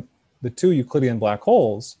two Euclidean black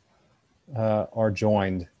holes are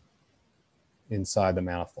joined inside the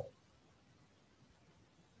manifold.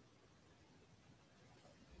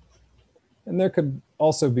 And there could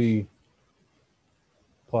also be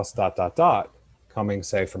plus ... coming,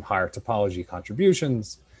 say, from higher topology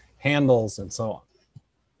contributions, handles, and so on.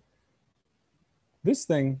 This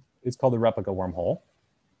thing is called the replica wormhole.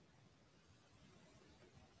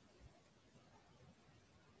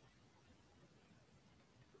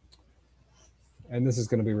 And this is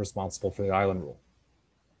going to be responsible for the island rule.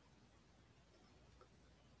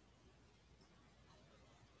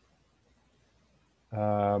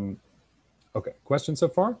 Okay, questions so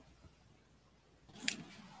far?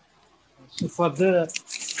 So for the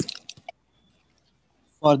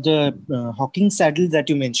Hawking saddle that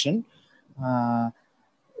you mentioned,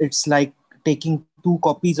 it's like taking two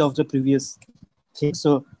copies of the previous thing.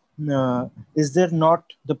 So is there not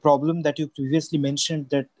the problem that you previously mentioned,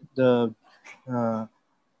 that the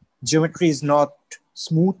geometry is not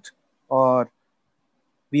smooth, or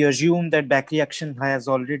we assume that back reaction has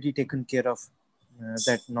already taken care of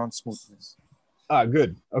that non-smoothness?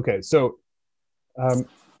 Good. Okay, so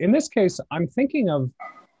in this case, I'm thinking of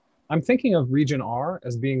region R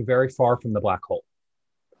as being very far from the black hole.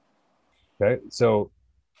 Okay, so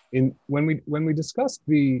when we discussed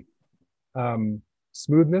the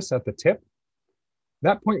smoothness at the tip,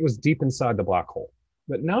 that point was deep inside the black hole.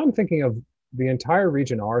 But now I'm thinking of the entire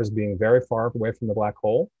region R as being very far away from the black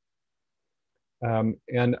hole,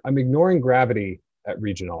 and I'm ignoring gravity at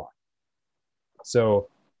region R. So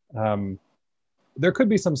there could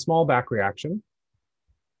be some small back reaction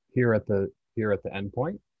here at the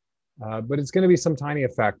endpoint, but it's going to be some tiny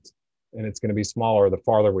effect, and it's going to be smaller the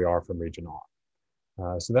farther we are from region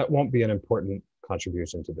R. So that won't be an important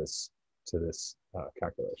contribution to this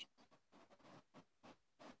calculation.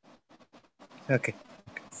 Okay.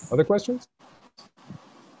 Other questions?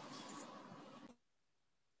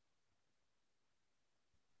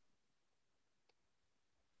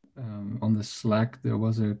 On the Slack, there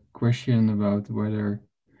was a question about whether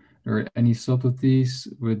there are any subtleties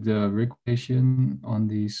with the regression on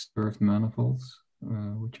these curved manifolds,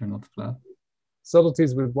 which are not flat.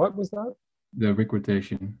 Subtleties with what was that? The Wick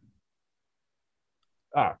rotation.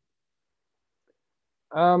 The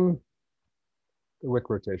Wick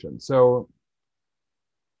rotation. So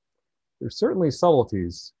there's certainly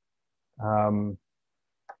subtleties.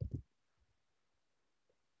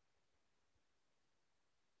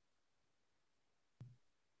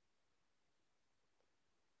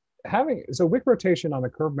 So Wick rotation on a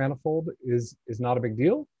curved manifold is not a big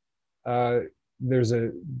deal.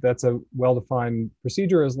 That's a well-defined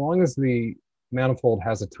procedure as long as the manifold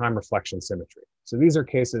has a time reflection symmetry. So these are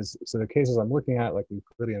cases, so the cases I'm looking at, like the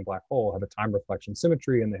Euclidean black hole, have a time reflection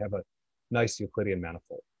symmetry and they have a nice Euclidean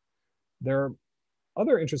manifold. There are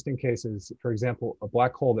other interesting cases, for example, a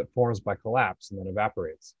black hole that forms by collapse and then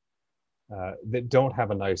evaporates, that don't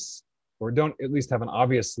have a nice, or don't at least have an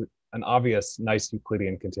obvious nice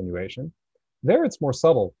Euclidean continuation. There it's more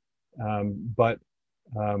subtle, but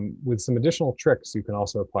with some additional tricks, you can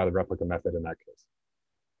also apply the replica method in that case.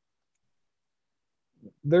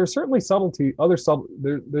 There are certainly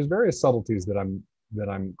there's various subtleties that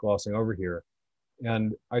I'm glossing over here.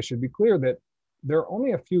 And I should be clear that there are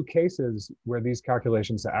only a few cases where these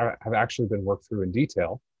calculations have actually been worked through in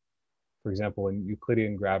detail. For example, in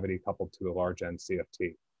Euclidean gravity coupled to a large N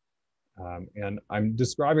CFT. And I'm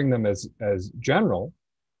describing them as general.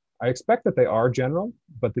 I expect that they are general,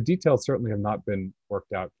 but the details certainly have not been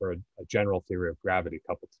worked out for a general theory of gravity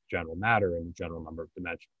coupled to general matter in a general number of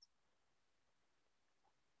dimensions.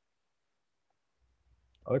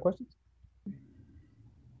 Other questions?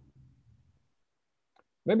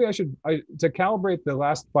 Maybe to calibrate the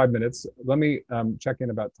last 5 minutes, let me check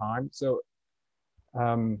in about time. So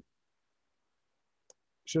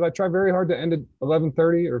should I try very hard to end at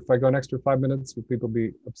 11:30, or if I go an extra 5 minutes, would people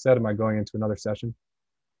be upset? Am I going into another session?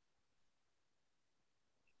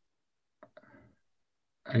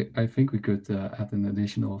 I think we could add an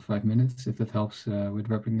additional 5 minutes if that helps with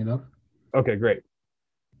wrapping it up. Okay, great.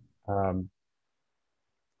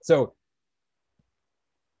 So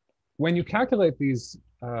when you calculate these,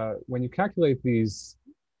 so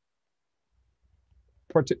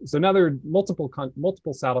now there are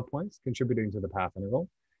multiple saddle points contributing to the path integral,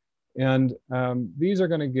 and these are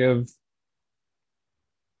going to give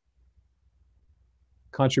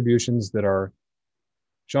contributions that are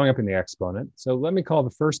showing up in the exponent. So let me call the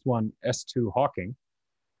first one S2 Hawking.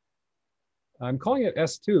 I'm calling it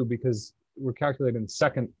S2 because we're calculating the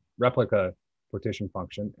second replica partition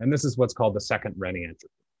function, and this is what's called the second Renyi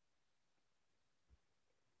entropy.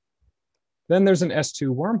 Then there's an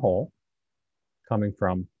S2 wormhole coming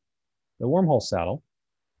from the wormhole saddle.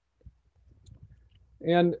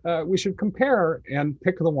 And we should compare and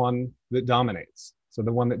pick the one that dominates. So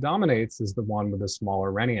the one that dominates is the one with a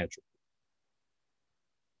smaller Renyi entropy.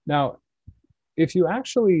 Now, if you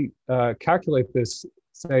actually calculate this,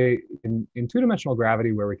 say, in two-dimensional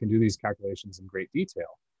gravity, where we can do these calculations in great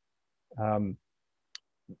detail,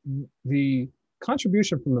 the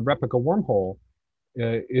contribution from the replica wormhole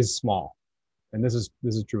is small. And this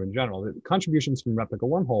is true in general. The contributions from replica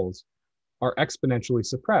wormholes are exponentially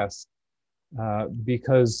suppressed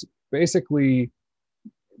because basically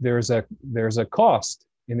there's a cost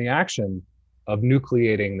in the action of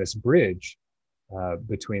nucleating this bridge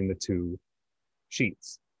between the two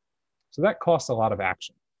sheets. So that costs a lot of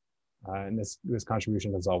action, and this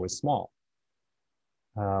contribution is always small.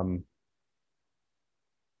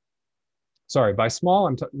 Sorry, by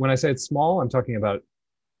small, when I say it's small, I'm talking about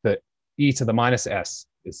the e to the minus s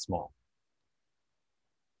is small.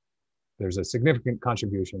 There's a significant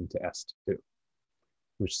contribution to S2,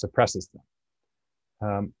 which suppresses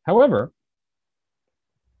them. However,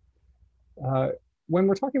 when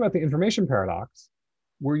we're talking about the information paradox,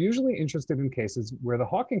 we're usually interested in cases where the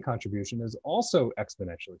Hawking contribution is also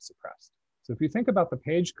exponentially suppressed. So if you think about the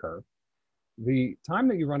page curve, the time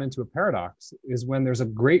that you run into a paradox is when there's a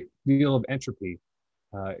great deal of entropy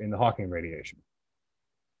in the Hawking radiation.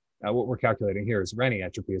 Now, what we're calculating here is Renyi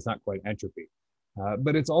entropy. It's not quite entropy,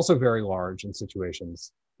 but it's also very large in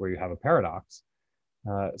situations where you have a paradox.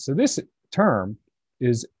 So this term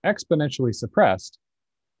is exponentially suppressed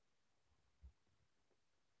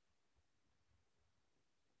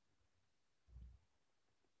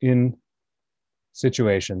in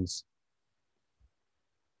situations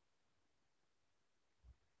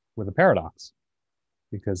with a paradox,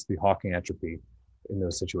 because the Hawking entropy in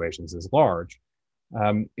those situations is large.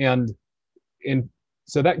 So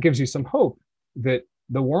that gives you some hope that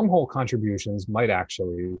the wormhole contributions might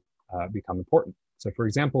actually become important. So for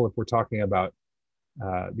example, if we're talking about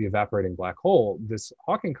the evaporating black hole, this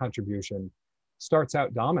Hawking contribution starts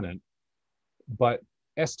out dominant, but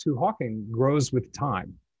S2 Hawking grows with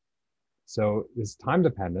time. So it's time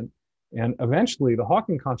dependent. And eventually the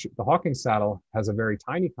Hawking saddle has a very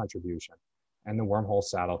tiny contribution, and the wormhole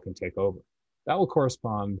saddle can take over. That will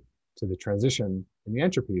correspond to the transition in the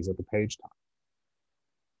entropies at the page time.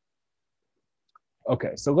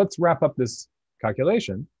 Okay, so let's wrap up this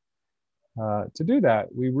calculation. To do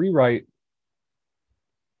that, we rewrite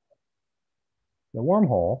the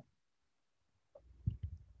wormhole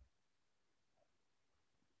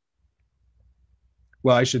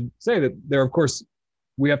well, I should say that there, of course,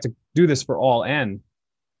 we have to do this for all n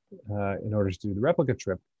in order to do the replica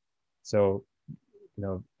trip. So, you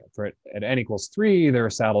know, for at n equals 3, there are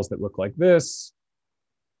saddles that look like this,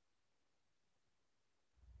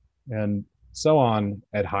 and so on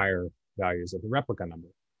at higher values of the replica number.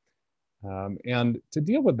 And to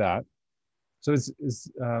deal with that, so it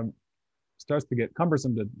starts to get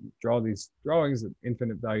cumbersome to draw these drawings at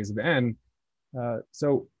infinite values of n.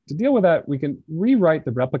 So to deal with that, we can rewrite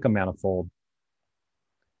the replica manifold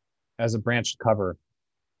as a branched cover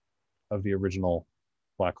of the original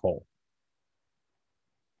black hole.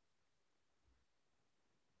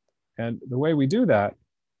 And the way we do that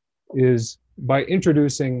is by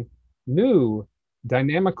introducing new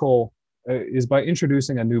dynamical, by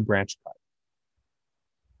introducing a new branch cut.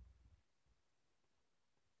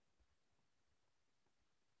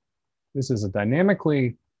 This is a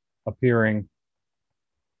dynamically appearing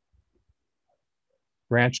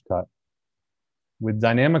branch cut with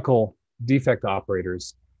dynamical defect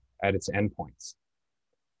operators at its endpoints.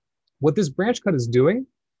 What this branch cut is doing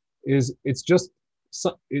is it's just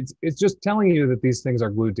telling you that these things are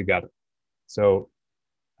glued together. So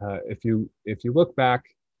if you look back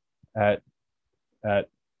at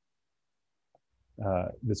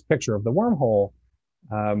this picture of the wormhole,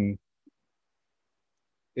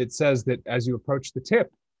 it says that as you approach the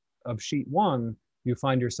tip of sheet 1, you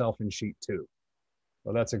find yourself in sheet 2.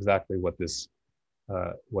 Well, that's exactly what this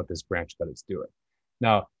branch cut is doing.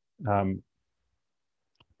 Now, the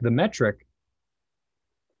metric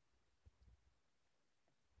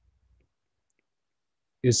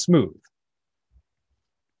is smooth,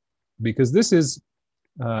 because this is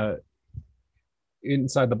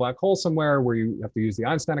inside the black hole somewhere where you have to use the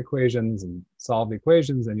Einstein equations and solve the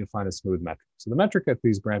equations, and you'll find a smooth metric. So the metric at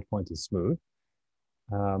these branch points is smooth.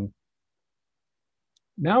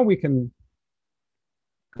 Now we can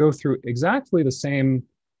go through exactly the same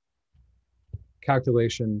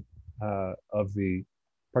calculation of the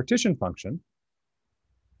partition function,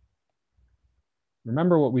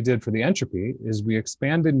 remember what we did for the entropy is we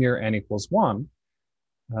expanded near n equals 1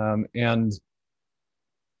 and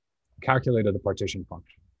calculated the partition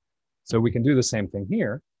function. So we can do the same thing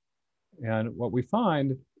here. And what we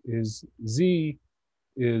find is z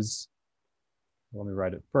is, let me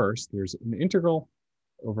write it first, there's an integral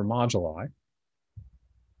over moduli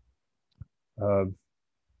of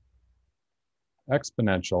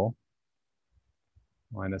exponential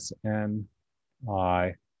minus n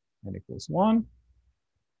I n equals 1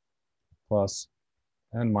 plus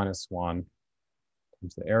n minus 1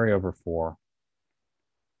 times the area over 4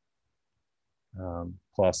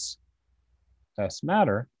 plus S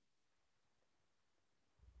matter.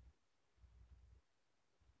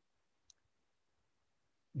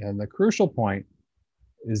 And the crucial point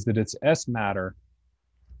is that it's S matter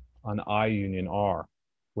on I union R,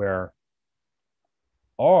 where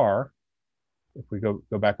R, if we go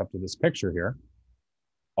back up to this picture here,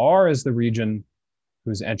 R is the region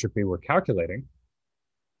whose entropy we're calculating.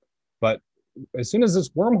 But as soon as this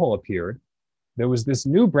wormhole appeared, there was this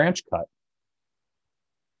new branch cut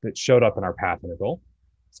that showed up in our path integral.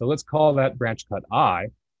 So let's call that branch cut I.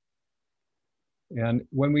 And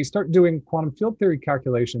when we start doing quantum field theory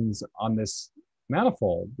calculations on this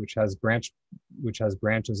manifold, which has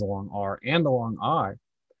branches along R and along I,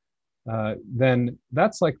 then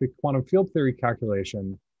that's like the quantum field theory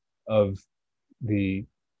calculation of the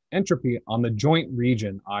entropy on the joint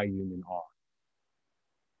region I union R.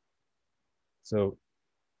 So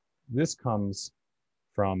this comes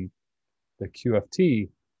from the QFT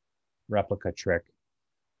replica trick,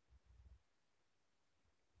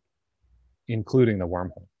 including the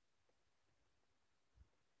wormhole.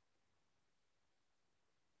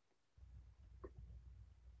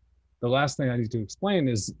 The last thing I need to explain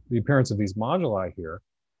is the appearance of these moduli here.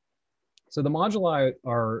 So the moduli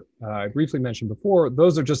are, I briefly mentioned before,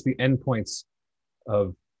 those are just the endpoints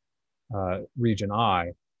of region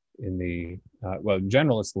I in the, well, in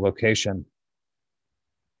general, it's the location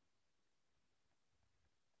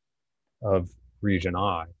of region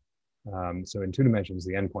I. So in 2 dimensions,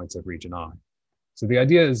 the endpoints of region I. So the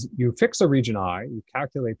idea is you fix a region I, you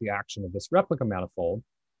calculate the action of this replica manifold.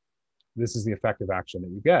 This is the effective action that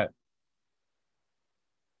you get.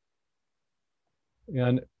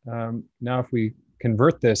 And now if we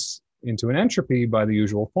convert this into an entropy by the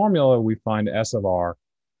usual formula, we find S of R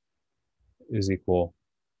is equal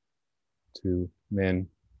to min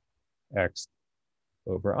X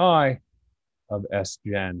over I of S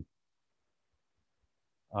gen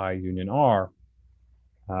I union R,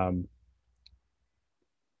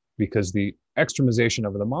 because the extremization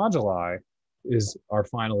over the moduli is our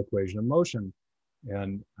final equation of motion.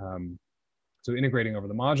 And so integrating over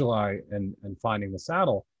the moduli and finding the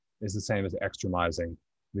saddle is the same as extremizing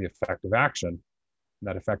the effective action. And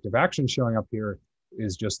that effective action showing up here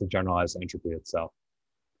is just the generalized entropy itself.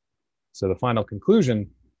 So the final conclusion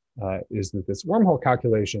is that this wormhole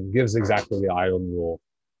calculation gives exactly the ion rule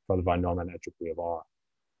for the von Neumann entropy of R.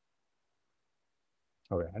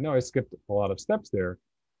 Okay, I know I skipped a lot of steps there,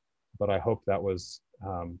 but I hope that was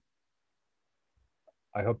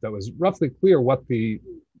roughly clear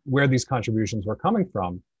where theyese contributions were coming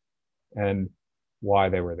from and why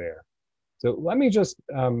they were there. So let me just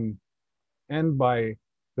end by,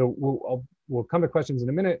 we'll come to questions in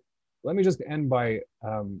a minute. Let me just end by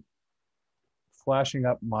flashing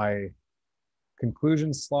up my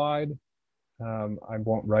conclusion slide. I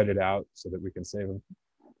won't write it out so that we can save a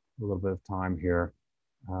little bit of time here.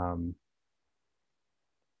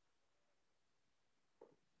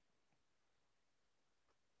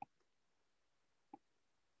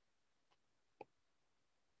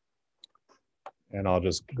 And I'll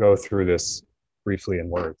just go through this briefly in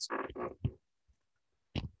words.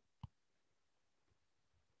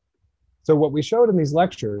 So what we showed in these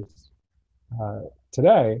lectures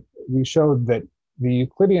today, we showed that the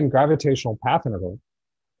Euclidean gravitational path integral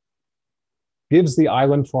gives the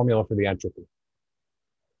island formula for the entropy.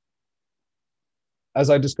 As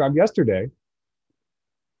I described yesterday,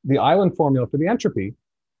 the island formula for the entropy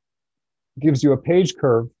gives you a page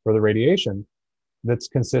curve for the radiation that's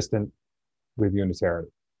consistent with unitarity.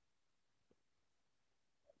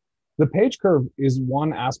 The page curve is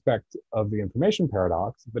one aspect of the information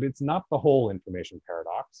paradox, but it's not the whole information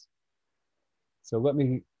paradox. So let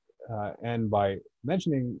me end by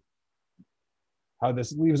mentioning how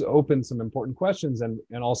this leaves open some important questions, and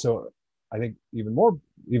also, I think even more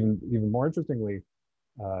interestingly,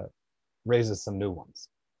 raises some new ones.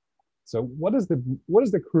 So what is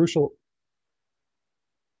the crucial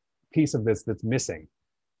piece of this that's missing?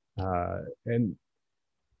 And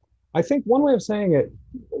I think one way of saying it,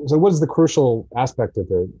 so what is the crucial aspect of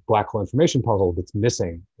the black hole information puzzle that's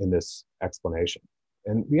missing in this explanation?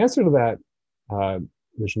 And the answer to that,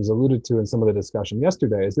 which was alluded to in some of the discussion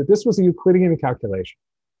yesterday, is that this was a Euclidean calculation.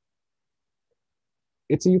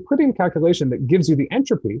 It's a Euclidean calculation that gives you the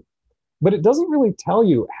entropy, but it doesn't really tell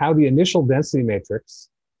you how the initial density matrix,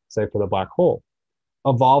 say for the black hole,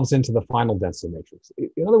 evolves into the final density matrix.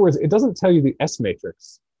 In other words, it doesn't tell you the S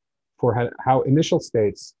matrix for how initial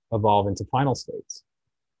states evolve into final states.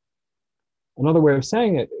 Another way of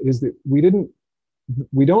saying it is that we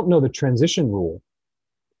don't know the transition rule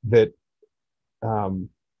that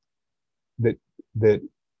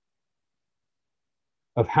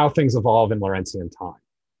of how things evolve in Lorentzian time.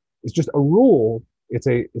 It's just a rule. It's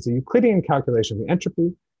a Euclidean calculation of the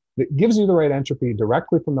entropy that gives you the right entropy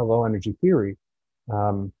directly from the low energy theory,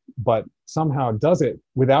 but somehow does it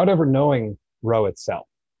without ever knowing rho itself.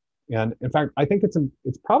 And in fact, I think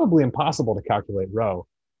it's probably impossible to calculate rho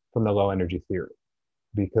from the low energy theory,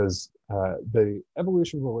 because the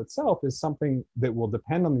evolution rule itself is something that will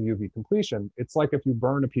depend on the UV completion. It's like if you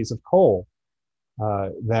burn a piece of coal,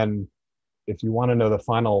 then if you want to know the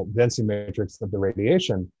final density matrix of the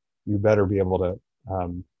radiation, you better be able to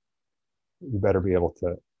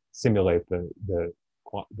simulate the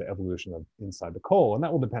evolution of inside the coal, and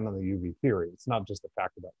that will depend on the UV theory. It's not just a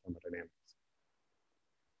fact about thermodynamics.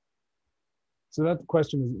 So that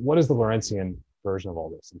question is, what is the Lorentzian version of all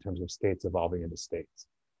this in terms of states evolving into states?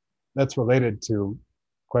 That's related to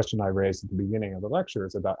a question I raised at the beginning of the lecture,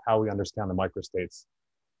 is about how we understand the microstates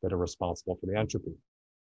that are responsible for the entropy.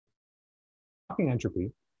 Talking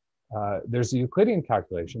entropy, there's a Euclidean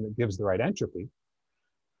calculation that gives the right entropy,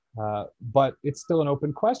 but it's still an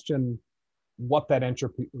open question what that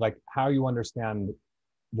entropy, like how you understand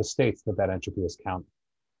the states that entropy is counting.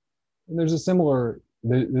 And there's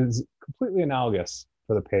completely analogous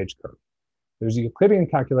for the page curve. There's a Euclidean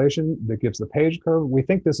calculation that gives the page curve. We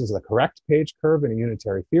think this is the correct page curve in a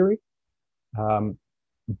unitary theory,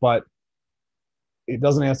 but it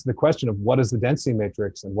doesn't answer the question of what is the density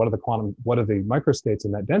matrix and what are the microstates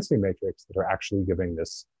in that density matrix that are actually giving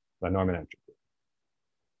this von Neumann entropy.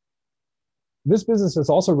 This business has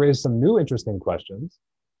also raised some new interesting questions.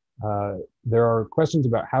 There are questions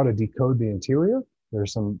about how to decode the interior. There are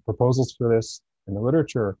some proposals for this in the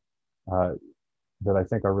literature that I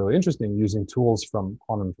think are really interesting, using tools from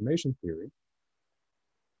quantum information theory.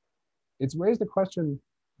 It's raised a question,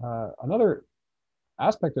 another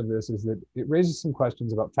aspect of this is that it raises some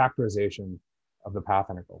questions about factorization of the path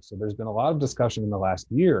integral. So there's been a lot of discussion in the last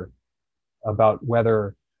year about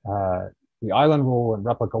whether the island rule and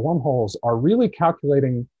replica wormholes are really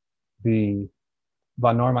calculating the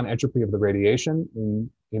von Neumann entropy of the radiation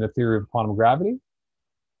in a theory of quantum gravity,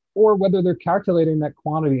 or whether they're calculating that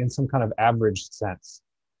quantity in some kind of averaged sense.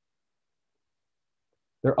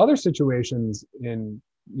 There are other situations in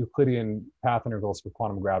Euclidean path integrals for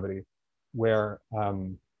quantum gravity where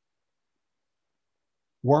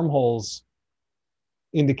wormholes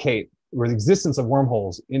indicate, or the existence of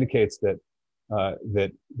wormholes indicates that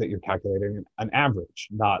you're calculating an average,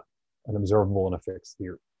 not an observable in a fixed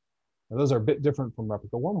theory. Now, those are a bit different from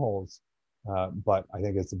replica wormholes, but I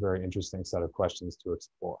think it's a very interesting set of questions to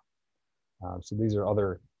explore. So these are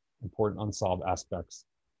other important unsolved aspects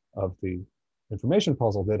of the information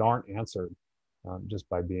puzzle that aren't answered just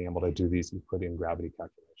by being able to do these Euclidean gravity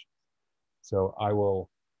calculations. So I will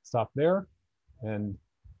stop there and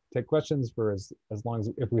take questions for as long as,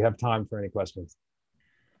 if we have time for any questions.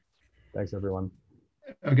 Thanks, everyone.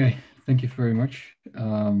 Okay, thank you very much,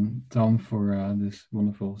 Tom, for this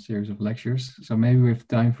wonderful series of lectures. So maybe we have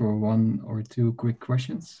time for one or two quick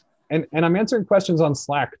questions. And I'm answering questions on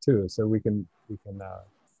Slack too, so we can do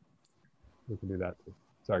that too.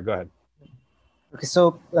 Sorry, go ahead. Okay,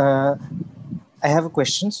 so I have a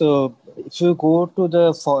question. So if you go to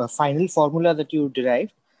the final formula that you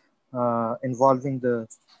derived involving the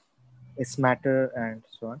S matter and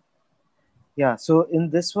so on. Yeah, so in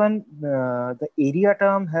this one, the area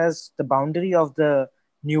term has the boundary of the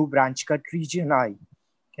new branch cut region I.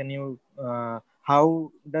 Can you,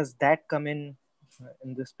 how does that come in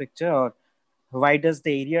this picture, or why does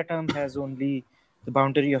the area term has only the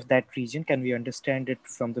boundary of that region? Can we understand it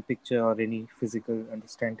from the picture or any physical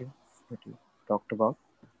understanding that you talked about?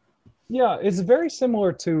 Yeah, it's very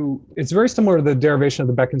similar to the derivation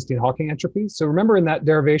of the Bekenstein-Hawking entropy. So remember, in that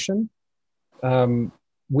derivation,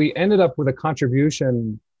 we ended up with a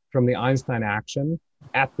contribution from the Einstein action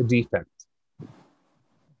at the defect.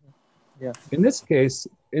 Yeah. In this case,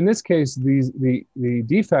 the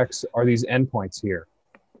defects are these endpoints here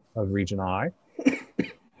of region I.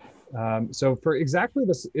 So for exactly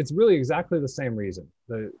this, it's really exactly the same reason.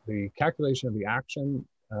 The calculation of the action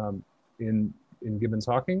in Gibbons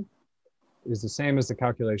Hawking is the same as the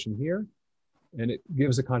calculation here, and it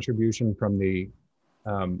gives a contribution from the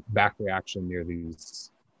back reaction near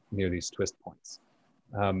these twist points.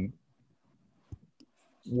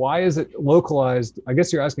 Why is it localized? I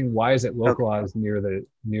guess you're asking why is it localized near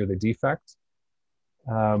the defect?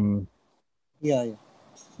 Yeah.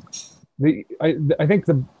 I think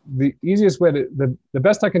the easiest way the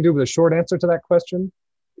best I can do with a short answer to that question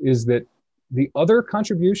is that the other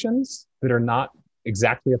contributions that are not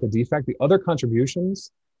exactly at the defect, the other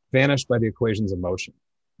contributions vanish by the equations of motion.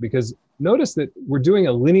 Because notice that we're doing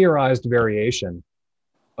a linearized variation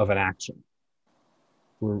of an action.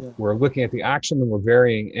 We're looking at the action and we're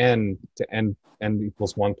varying n to n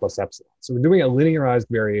equals 1 plus epsilon. So we're doing a linearized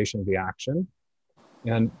variation of the action.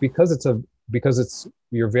 And because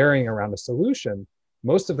you're varying around a solution,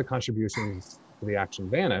 most of the contributions to the action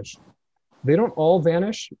vanish. They don't all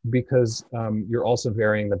vanish because you're also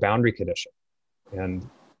varying the boundary condition. And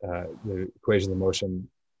the equation of motion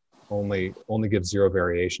only gives zero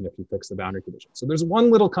variation if you fix the boundary condition. So there's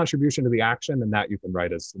one little contribution to the action, and that you can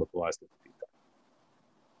write as localized at the defect.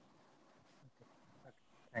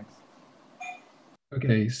 Thanks.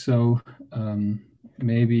 Okay, so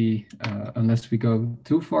maybe unless we go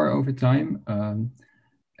too far over time,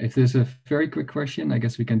 if there's a very quick question, I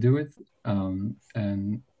guess we can do it.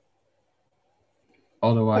 And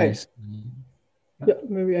otherwise, yeah,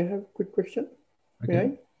 maybe I have a quick question. Okay. May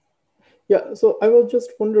I? Yeah, so I was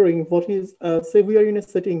just wondering what is, say we are in a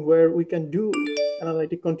setting where we can do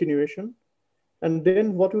analytic continuation, and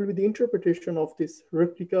then what will be the interpretation of this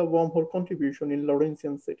replica wormhole contribution in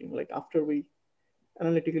Lorentzian setting, like after we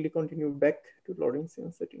analytically continue back to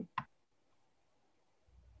Lorentzian setting?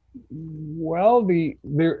 Well,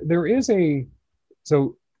 there is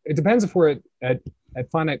so it depends if we're at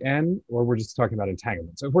finite n or we're just talking about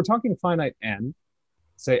entanglement. So if we're talking finite n,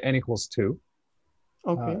 say n equals 2,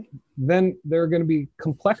 okay, then there are going to be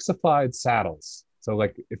complexified saddles. So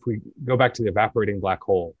like if we go back to the evaporating black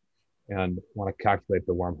hole and want to calculate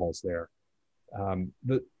the wormholes there,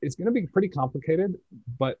 it's going to be pretty complicated,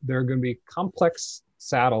 but there are going to be complex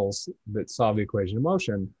saddles that solve the equation of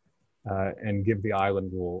motion and give the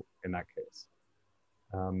island rule in that case.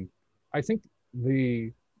 I think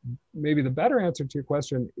maybe the better answer to your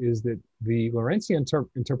question is that the Lorentzian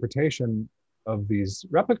interpretation of these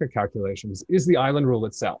replica calculations is the island rule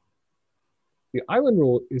itself. The island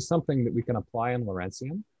rule is something that we can apply in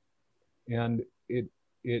Lorentzian, and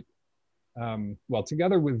well,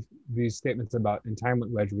 together with these statements about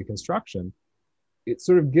entanglement wedge reconstruction, it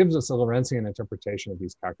sort of gives us a Lorentzian interpretation of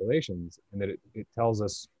these calculations, and that it tells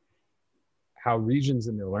us how regions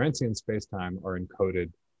in the Lorentzian spacetime are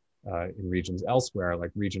encoded in regions elsewhere,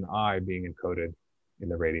 like region I being encoded in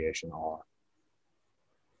the radiation R.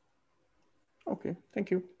 okay,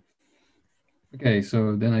 thank you. Okay,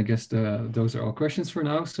 so then I guess those are all questions for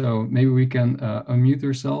now. So maybe we can unmute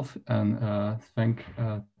yourself and thank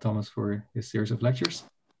Thomas for his series of lectures.